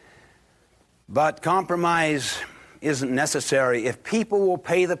 But compromise isn't necessary if people will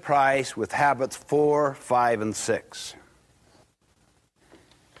pay the price with habits 4, 5, and 6.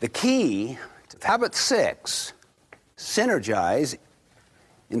 The key to habit 6, synergize,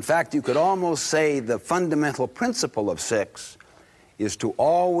 in fact, you could almost say the fundamental principle of 6 is to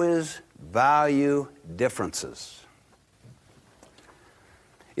always value differences.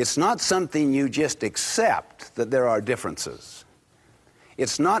 It's not something you just accept that there are differences.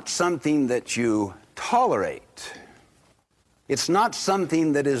 It's not something that you tolerate. It's not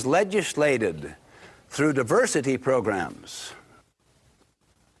something that is legislated through diversity programs.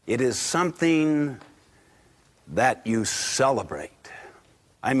 It is something that you celebrate.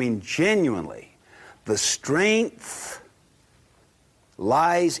 I mean, genuinely. The strength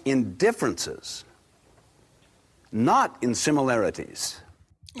lies in differences, not in similarities.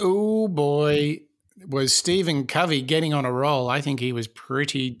 Oh boy, was Stephen Covey getting on a roll. I think he was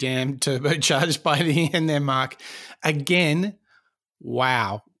pretty damn turbocharged by the end there, Mark. Again,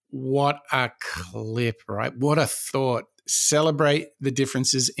 wow, what a clip, right? What a thought. Celebrate the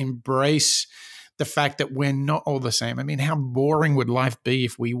differences, embrace the fact that we're not all the same. I mean, how boring would life be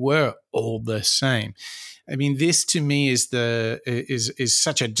if we were all the same? I mean, this to me is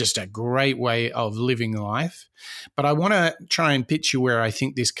such just a great way of living life. But I want to try and pitch you where I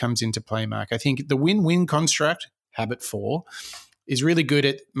think this comes into play, Mark. I think the win-win construct, habit 4, is really good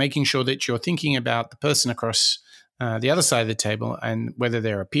at making sure that you're thinking about the person across the other side of the table, and whether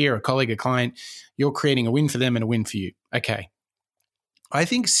they're a peer, a colleague, a client, you're creating a win for them and a win for you. Okay. I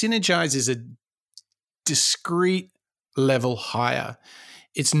think Synergize is a discrete level higher.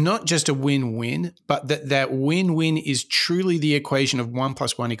 It's not just a win-win, but that win-win is truly the equation of 1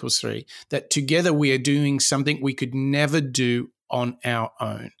 + 1 = 3, that together we are doing something we could never do on our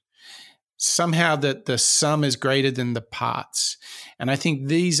own. Somehow that the sum is greater than the parts. And I think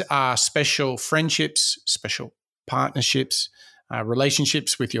these are special friendships, special partnerships,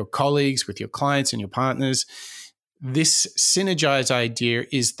 relationships with your colleagues, with your clients and your partners. This Synergize idea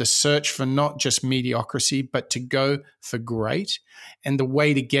is the search for not just mediocrity, but to go for great. And the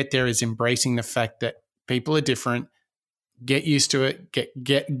way to get there is embracing the fact that people are different. Get used to it.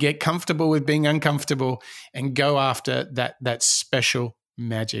 Get comfortable with being uncomfortable, and go after that special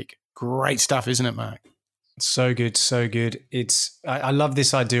magic. Great stuff, isn't it, Mark? So good, so good. I love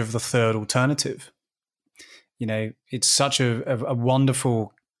this idea of the third alternative. You know, it's such a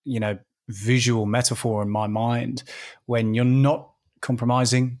wonderful, visual metaphor in my mind, when you're not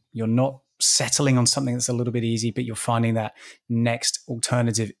compromising, you're not settling on something that's a little bit easy, but you're finding that next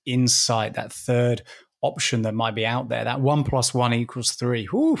alternative insight, that third option that might be out there, that 1 + 1 = 3.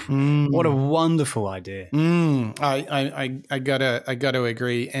 What a wonderful idea. I gotta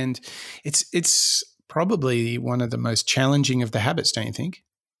agree. And it's probably one of the most challenging of the habits, don't you think?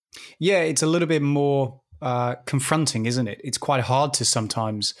 Yeah, it's a little bit more confronting, isn't it? It's quite hard to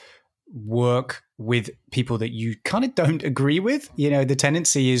sometimes work with people that you kind of don't agree with. The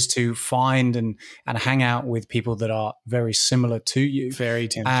tendency is to find and hang out with people that are very similar to you. Very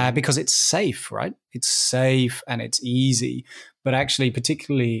tempting. Because it's safe, right? It's safe and it's easy. But actually,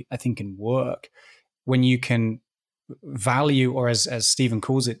 particularly, I think in work, when you can value, or as Stephen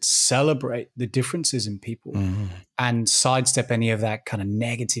calls it, celebrate the differences in people and sidestep any of that kind of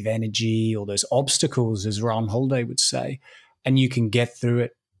negative energy or those obstacles, as Ron Holiday would say, and you can get through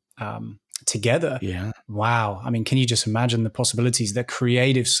it together. Yeah. Wow. I mean, can you just imagine the possibilities, the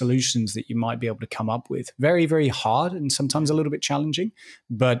creative solutions that you might be able to come up with? Very, very hard and sometimes a little bit challenging,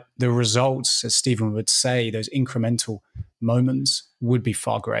 but the results, as Stephen would say, those incremental moments would be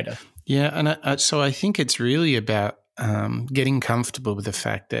far greater. Yeah. And so I think it's really about getting comfortable with the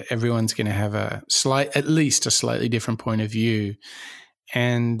fact that everyone's going to have at least a slightly different point of view.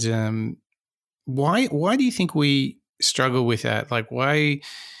 And why do you think we struggle with that? I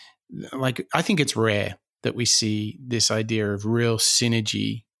think it's rare that we see this idea of real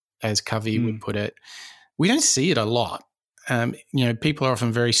synergy, as Covey would put it. We don't see it a lot. People are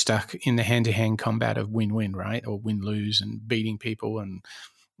often very stuck in the hand-to-hand combat of win-win, right? Or win-lose, and beating people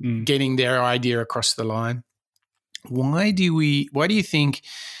and getting their idea across the line. Why do you think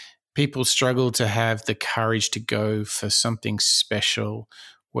people struggle to have the courage to go for something special,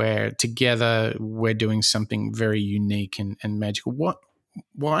 where together we're doing something very unique and magical?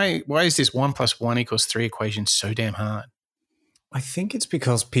 Why is this 1 + 1 = 3 equation so damn hard? I think it's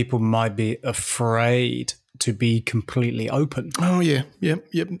because people might be afraid to be completely open. Oh yeah, yep.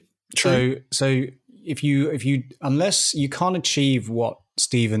 True. So if you unless you can't achieve what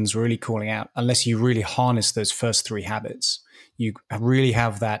Stephen's really calling out, unless you really harness those first 3 habits, you really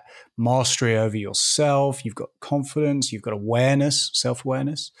have that mastery over yourself. You've got confidence. You've got awareness,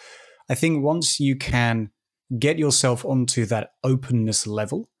 self-awareness. I think once you can get yourself onto that openness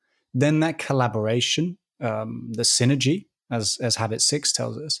level, then that collaboration, the synergy, as Habit 6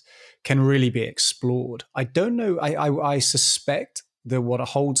 tells us, can really be explored. I don't know. I suspect that what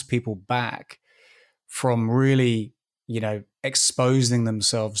holds people back from really, exposing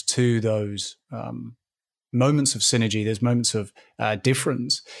themselves to those moments of synergy, those moments of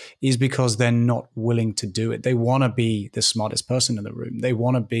difference, is because they're not willing to do it. They want to be the smartest person in the room. They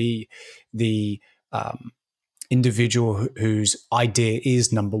want to be the individual whose idea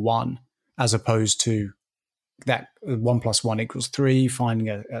is number one, as opposed to that 1 + 1 = 3, finding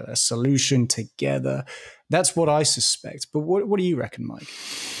a solution together. That's what I suspect. But what do you reckon, Mike?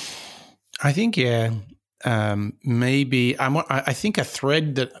 I think, yeah, maybe I think a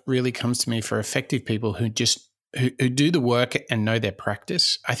thread that really comes to me for effective people who do the work and know their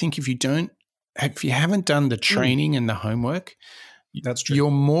practice. I think if you haven't done the training and the homework, that's true.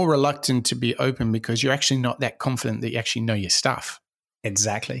 You're more reluctant to be open because you're actually not that confident that you actually know your stuff.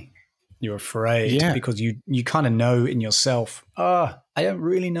 Exactly. You're afraid because you kind of know in yourself, I don't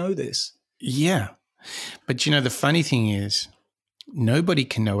really know this. Yeah. But the funny thing is nobody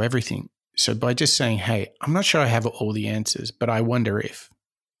can know everything. So by just saying, hey, I'm not sure I have all the answers, but I wonder if,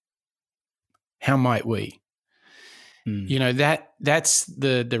 how might we? That's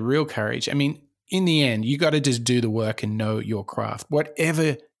the real courage. I mean, in the end, you got to just do the work and know your craft.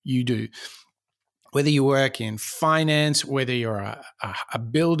 Whatever you do, whether you work in finance, whether you're a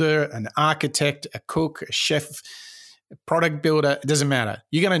builder, an architect, a cook, a chef, a product builder, it doesn't matter.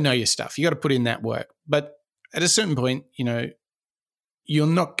 You got to know your stuff. You got to put in that work. But at a certain point, you're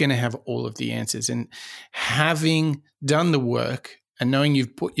not going to have all of the answers. And having done the work and knowing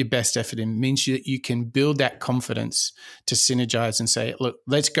you've put your best effort in means that you can build that confidence to synergize and say, look,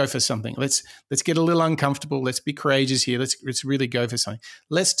 let's go for something. Let's get a little uncomfortable. Let's be courageous here. Let's really go for something.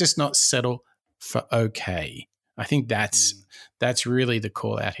 Let's just not settle for okay. I think that's really the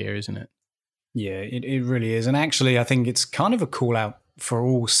call out here, isn't it? Yeah, it really is. And actually, I think it's kind of a call out for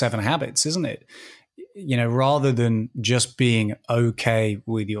all 7 habits, isn't it? Rather than just being okay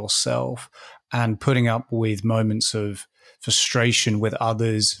with yourself and putting up with moments of frustration with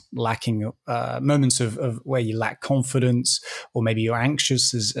others, lacking moments of where you lack confidence, or maybe you're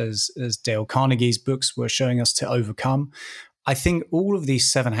anxious, as Dale Carnegie's books were showing us to overcome. I think all of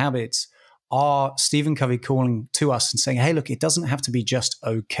these 7 habits are Stephen Covey calling to us and saying, hey, look, it doesn't have to be just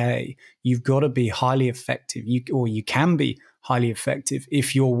okay. You've got to be highly effective. You can be highly effective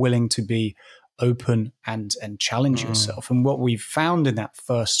if you're willing to be open and challenge yourself. And what we found in that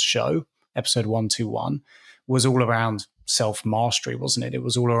first show, episode 121, was all around self-mastery, wasn't it? It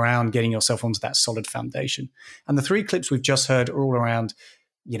was all around getting yourself onto that solid foundation. And the 3 clips we've just heard are all around,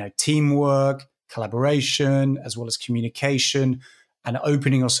 teamwork, collaboration, as well as communication, and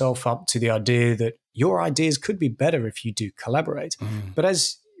opening yourself up to the idea that your ideas could be better if you do collaborate. But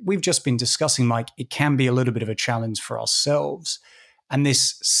as we've just been discussing, Mike, it can be a little bit of a challenge for ourselves. And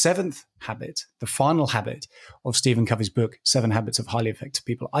this 7th habit, the final habit of Stephen Covey's book, 7 Habits of Highly Effective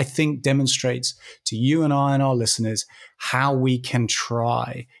People, I think demonstrates to you and I and our listeners how we can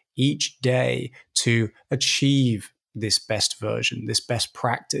try each day to achieve this best version, this best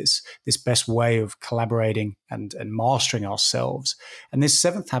practice, this best way of collaborating and mastering ourselves. And this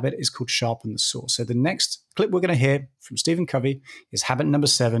 7th habit is called Sharpen the Saw. So the next clip we're going to hear from Stephen Covey is habit number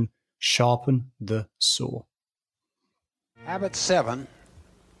 7, Sharpen the Saw. Habit 7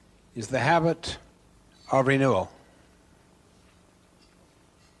 is the habit of renewal.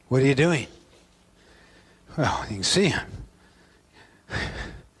 What are you doing? Well, you can see him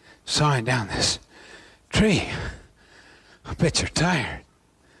sawing down this tree. I bet you're tired.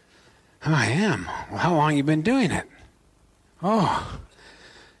 I am. Well, how long you been doing it? Oh,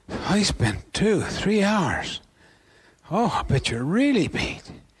 it's been 2-3 hours. Oh, I bet you're really beat.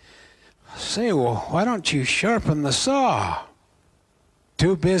 Say, well, why don't you sharpen the saw?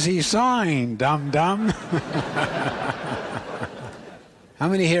 Too busy sawing, dum-dum. How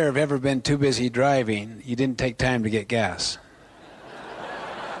many here have ever been too busy driving, you didn't take time to get gas?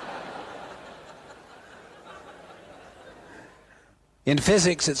 In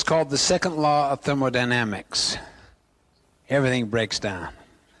physics, it's called the second law of thermodynamics. Everything breaks down.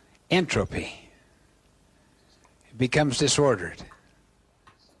 Entropy. It becomes disordered.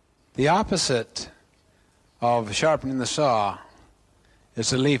 The opposite of sharpening the saw is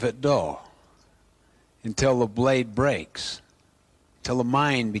to leave it dull until the blade breaks, till the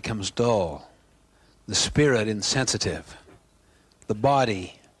mind becomes dull, the spirit insensitive, the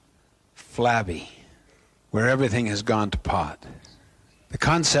body flabby, where everything has gone to pot. The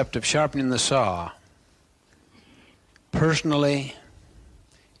concept of sharpening the saw, personally,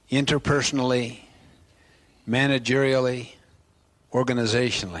 interpersonally, managerially,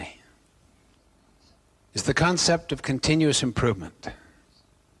 organizationally, is the concept of continuous improvement,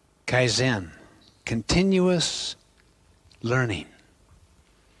 Kaizen, continuous learning,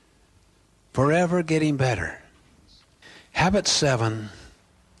 forever getting better. Habit 7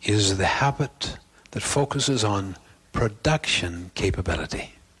 is the habit that focuses on production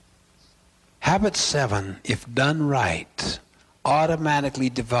capability. Habit 7, if done right, automatically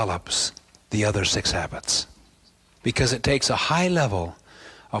develops the other 6 habits because it takes a high level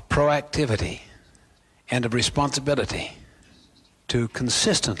of proactivity and of responsibility to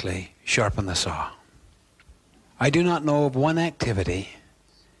consistently sharpen the saw. I do not know of one activity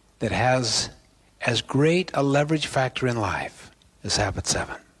that has as great a leverage factor in life as habit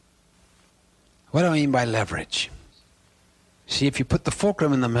 7. What do I mean by leverage? See, if you put the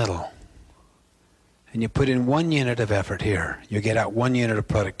fulcrum in the middle and you put in 1 unit of effort here, you get out 1 unit of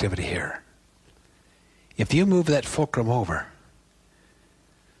productivity here. If you move that fulcrum over,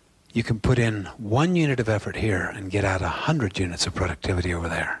 you can put in 1 unit of effort here and get out 100 units of productivity over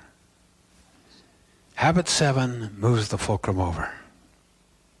there. Habit 7 moves the fulcrum over.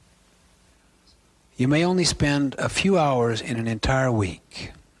 You may only spend a few hours in an entire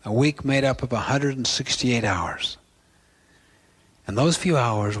week, a week made up of 168 hours. And those few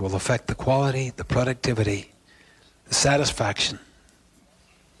hours will affect the quality, the productivity, the satisfaction,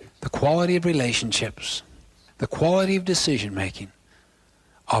 the quality of relationships, the quality of decision-making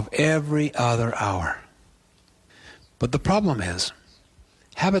of every other hour. But the problem is,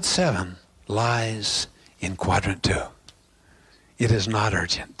 habit 7 lies in quadrant 2. It is not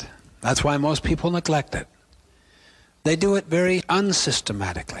urgent. That's why most people neglect it. They do it very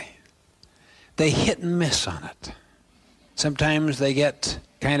unsystematically. They hit and miss on it. Sometimes they get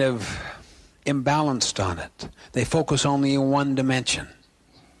kind of imbalanced on it. They focus only in one dimension.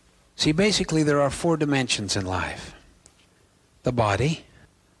 See, basically there are 4 dimensions in life: the body,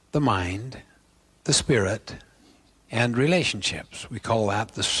 the mind, the spirit, and relationships. We call that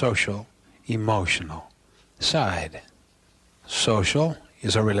the social, emotional side. Social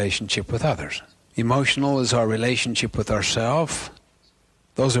is our relationship with others. Emotional is our relationship with ourselves.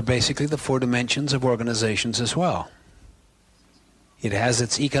 Those are basically the 4 dimensions of organizations as well. It has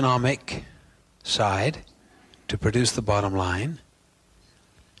its economic side to produce the bottom line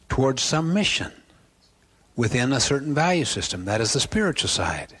towards some mission within a certain value system. That is the spiritual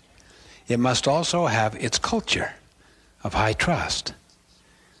side. It must also have its culture of high trust.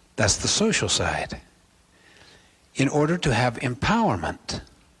 That's the social side. In order to have empowerment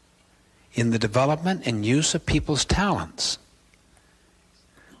in the development and use of people's talents,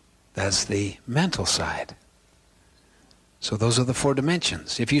 that's the mental side. So those are the 4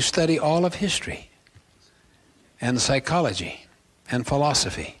 dimensions. If you study all of history and psychology and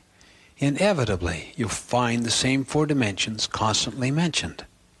philosophy, inevitably you'll find the same 4 dimensions constantly mentioned.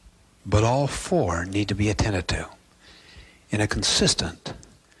 But all 4 need to be attended to in a consistent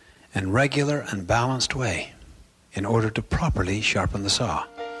and regular and balanced way in order to properly sharpen the saw.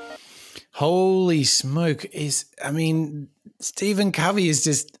 Holy smoke. Stephen Covey is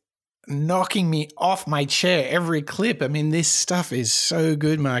just knocking me off my chair every clip. I mean, this stuff is so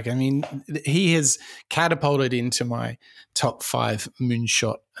good, Mark. I mean, he has catapulted into my top 5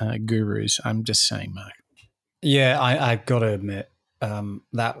 moonshot gurus. I'm just saying, Mark. Yeah, I got to admit,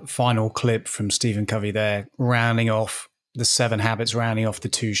 that final clip from Stephen Covey there, rounding off the 7 habits, rounding off the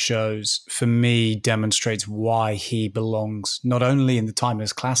 2 shows, for me demonstrates why he belongs not only in the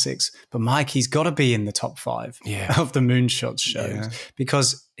timeless classics, but Mike, he's got to be in the top 5 of the Moonshots shows,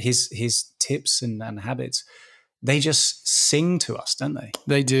 because his tips and habits, they just sing to us, don't they?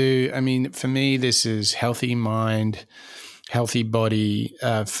 They do. I mean, for me, this is healthy mind, healthy body.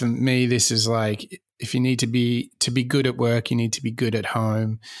 For me, this is like, if you need to be good at work, you need to be good at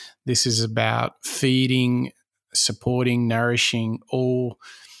home. This is about feeding, supporting, nourishing all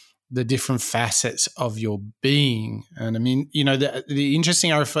the different facets of your being. And I mean, you know, the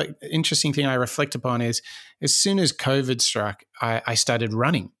interesting thing I reflect upon is, as soon as COVID struck, I started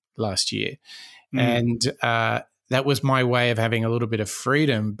running last year. And that was my way of having a little bit of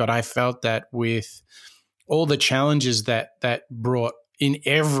freedom. But I felt that with all the challenges that brought in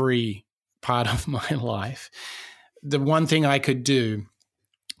every part of my life, the one thing I could do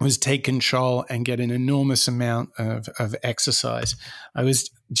was take control and get an enormous amount of exercise. I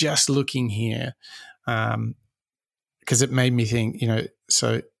was just looking here because it made me think, you know,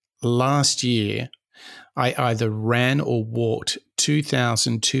 so last year I either ran or walked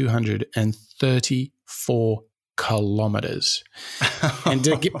 2,234 kilometers. And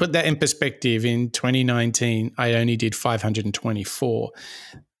to put that in perspective, in 2019, I only did 524.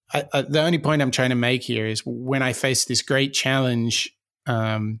 The only point I'm trying to make here is, when I faced this great challenge,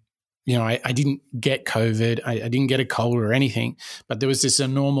 you know, I didn't get COVID, I didn't get a cold or anything, but there was this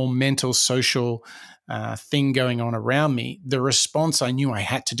enormous mental, social thing going on around me. The response I knew I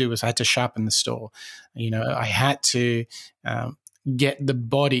had to do was I had to sharpen the saw. You know, I had to get the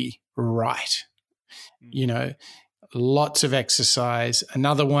body right. You know, lots of exercise.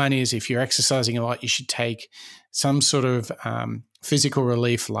 Another one is, if you're exercising a lot, you should take some sort of physical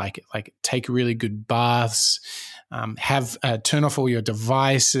relief, like take really good baths, turn off all your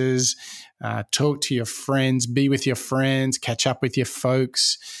devices, talk to your friends, be with your friends, catch up with your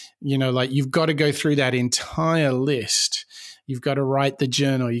folks. You know, like, you've got to go through that entire list. you've got to write the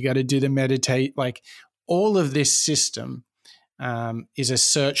journal, you got to do the meditate. Like all of this system is a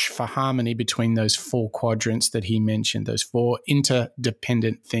search for harmony between those 4 quadrants that he mentioned, those 4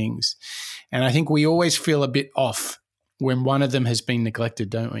 interdependent things. And I think we always feel a bit off when one of them has been neglected,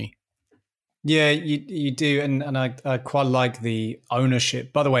 don't we? Yeah, you do, and I quite like the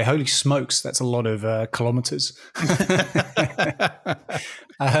ownership. By the way, holy smokes, that's a lot of kilometers.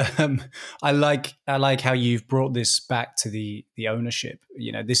 I like how you've brought this back to the ownership.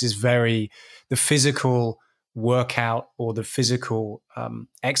 You know, this is the physical workout or the physical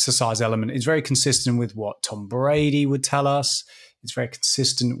exercise element is very consistent with what Tom Brady would tell us. It's very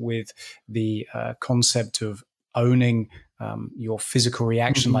consistent with the concept of owning your physical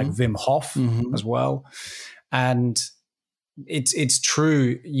reaction, like Wim Hof as well. And it's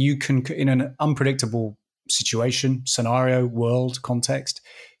true. You can, in an unpredictable situation, scenario, world, context,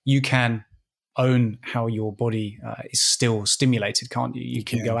 you can own how your body is still stimulated, can't you? You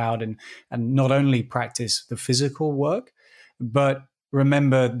can go out and not only practice the physical work, but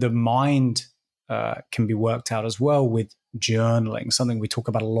remember the mind can be worked out as well with journaling, something we talk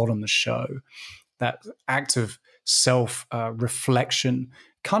about a lot on the show. That act of self-reflection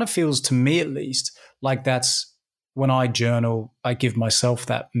kind of feels, to me at least, like that's when I journal, I give myself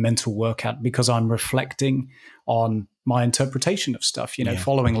that mental workout because I'm reflecting on my interpretation of stuff. You know,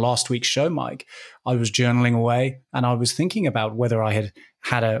 following last week's show, Mike, I was journaling away and I was thinking about whether I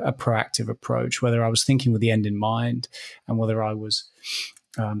had a proactive approach, whether I was thinking with the end in mind, and whether I was,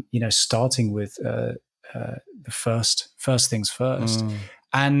 starting with the first things first.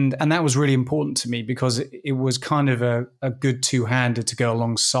 And that was really important to me because it was kind of a good two-hander to go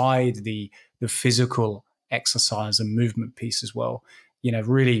alongside the physical exercise and movement piece as well. You know,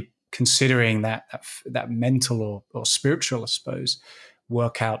 really considering that mental or spiritual, I suppose,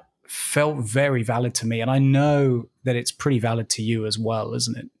 workout felt very valid to me. And I know that it's pretty valid to you as well,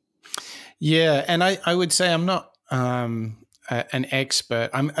 isn't it? Yeah. And I would say I'm not an expert.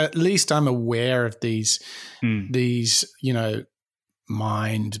 I'm aware of these,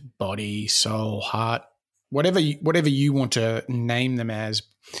 mind, body, soul, heart, whatever you want to name them as.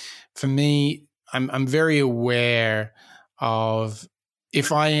 For me, I'm very aware of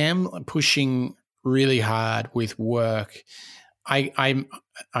if I am pushing really hard with work, I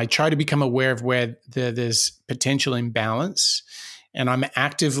try to become aware of where there's potential imbalance, and I'm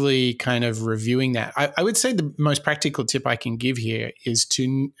actively kind of reviewing that. I would say the most practical tip I can give here is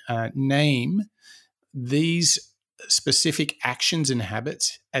to name these specific actions and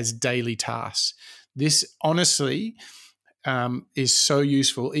habits as daily tasks. This honestly is so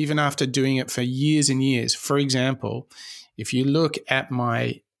useful, even after doing it for years and years. For example, if you look at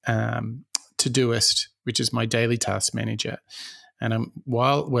my Todoist, which is my daily task manager, and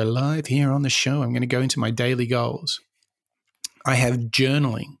while we're live here on the show, I'm going to go into my daily goals. I have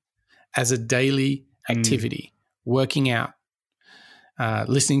journaling as a daily activity, working out,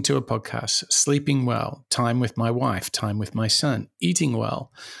 listening to a podcast, sleeping well, time with my wife, time with my son, eating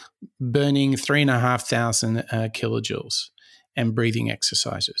well, burning 3,500 kilojoules, and breathing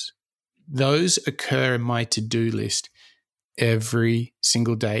exercises. Those occur in my to-do list every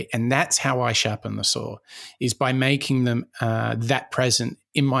single day. And that's how I sharpen the saw, is by making them that present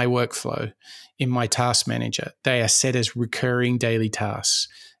in my workflow, in my task manager. They are set as recurring daily tasks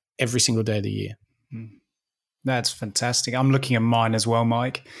every single day of the year. That's fantastic. I'm looking at mine as well,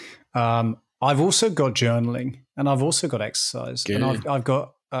 Mike. I've also got journaling and I've also got exercise. Good. And I've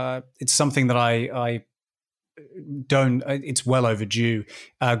got, it's something that I don't, it's well overdue,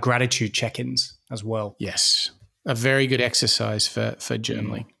 gratitude check-ins as well. Yes. A very good exercise for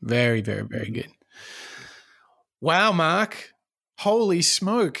journaling. Very, very, very good. Wow, Mark. Holy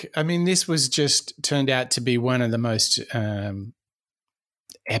smoke. I mean, this was just turned out to be one of the most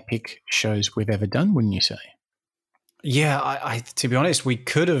epic shows we've ever done, wouldn't you say? Yeah, I to be honest, we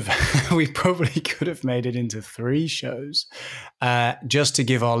probably could have made it into 3 shows, just to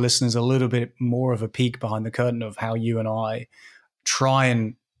give our listeners a little bit more of a peek behind the curtain of how you and I try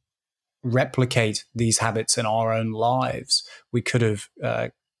and replicate these habits in our own lives. We could have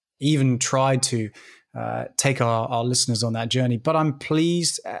even tried to take our listeners on that journey, but I'm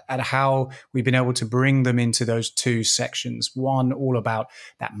pleased at how we've been able to bring them into those 2 sections. One, all about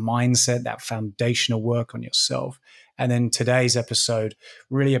that mindset, that foundational work on yourself. And then today's episode,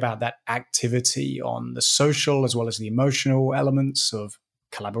 really about that activity on the social as well as the emotional elements of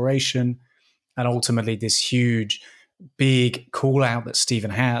collaboration, and ultimately this huge, big call out that Stephen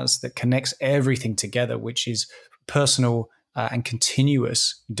has that connects everything together, which is personal and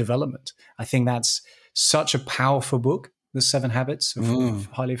continuous development. I think that's such a powerful book, The 7 Habits of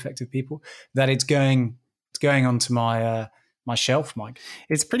Highly Effective People, that it's going onto my my shelf, Mike.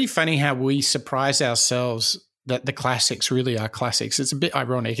 It's pretty funny how we surprise ourselves that the classics really are classics. It's a bit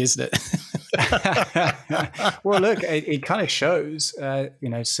ironic, isn't it? Well, look, it kind of shows,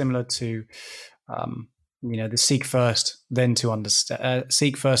 similar to, the seek first, then to understand,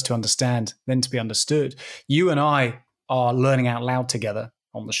 seek first to understand, then to be understood. You and I are learning out loud together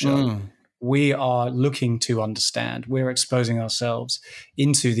on the show. We are looking to understand. We're exposing ourselves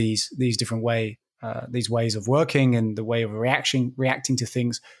into these different these ways of working and the way of reacting to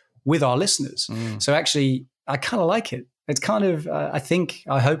things with our listeners. So actually, I kind of like it. It's kind of,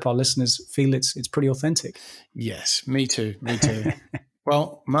 I hope our listeners feel it's pretty authentic. Yes, me too.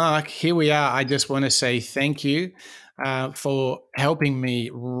 Well, Mark, here we are. I just want to say thank you for helping me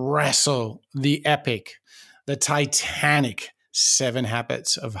wrestle the epic, the titanic 7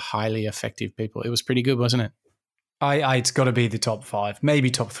 Habits of Highly Effective People. It was pretty good, wasn't it? It's got to be the top 5,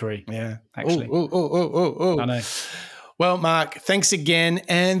 maybe top 3. Yeah, actually. I know. Well, Mark, thanks again.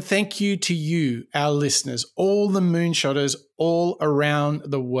 And thank you to you, our listeners, all the Moonshotters all around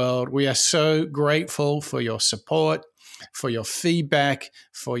the world. We are so grateful for your support, for your feedback,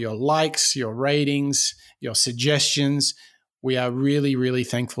 for your likes, your ratings, your suggestions. We are really, really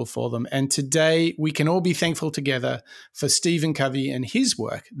thankful for them. And today we can all be thankful together for Stephen Covey and his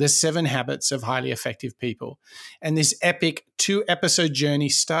work, The 7 Habits of Highly Effective People. And this epic 2-episode journey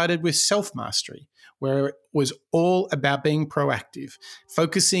started with self-mastery, where it was all about being proactive,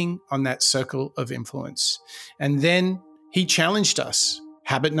 focusing on that circle of influence. And then he challenged us.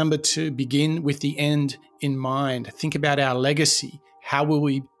 Habit number 2, begin with the end in mind. Think about our legacy. How will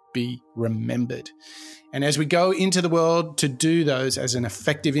we be remembered? And as we go into the world to do those as an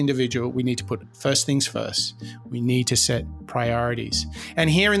effective individual, we need to put first things first. We need to set priorities. And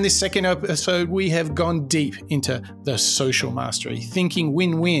here in this second episode, we have gone deep into the social mastery, thinking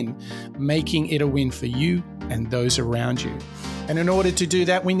win-win, making it a win for you and those around you. And in order to do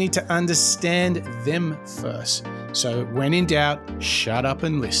that, we need to understand them first. So when in doubt, shut up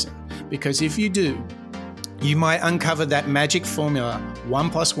and listen. Because if you do, you might uncover that magic formula, 1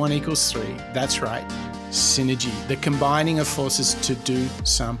 + 1 = 3. That's right. Synergy, the combining of forces to do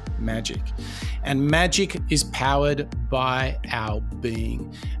some magic. And magic is powered by our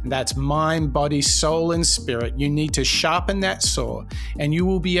being. And that's mind, body, soul, and spirit. You need to sharpen that saw, and you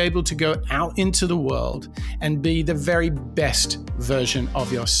will be able to go out into the world and be the very best version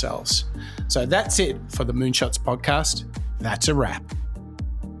of yourselves. So that's it for the Moonshots podcast. That's a wrap.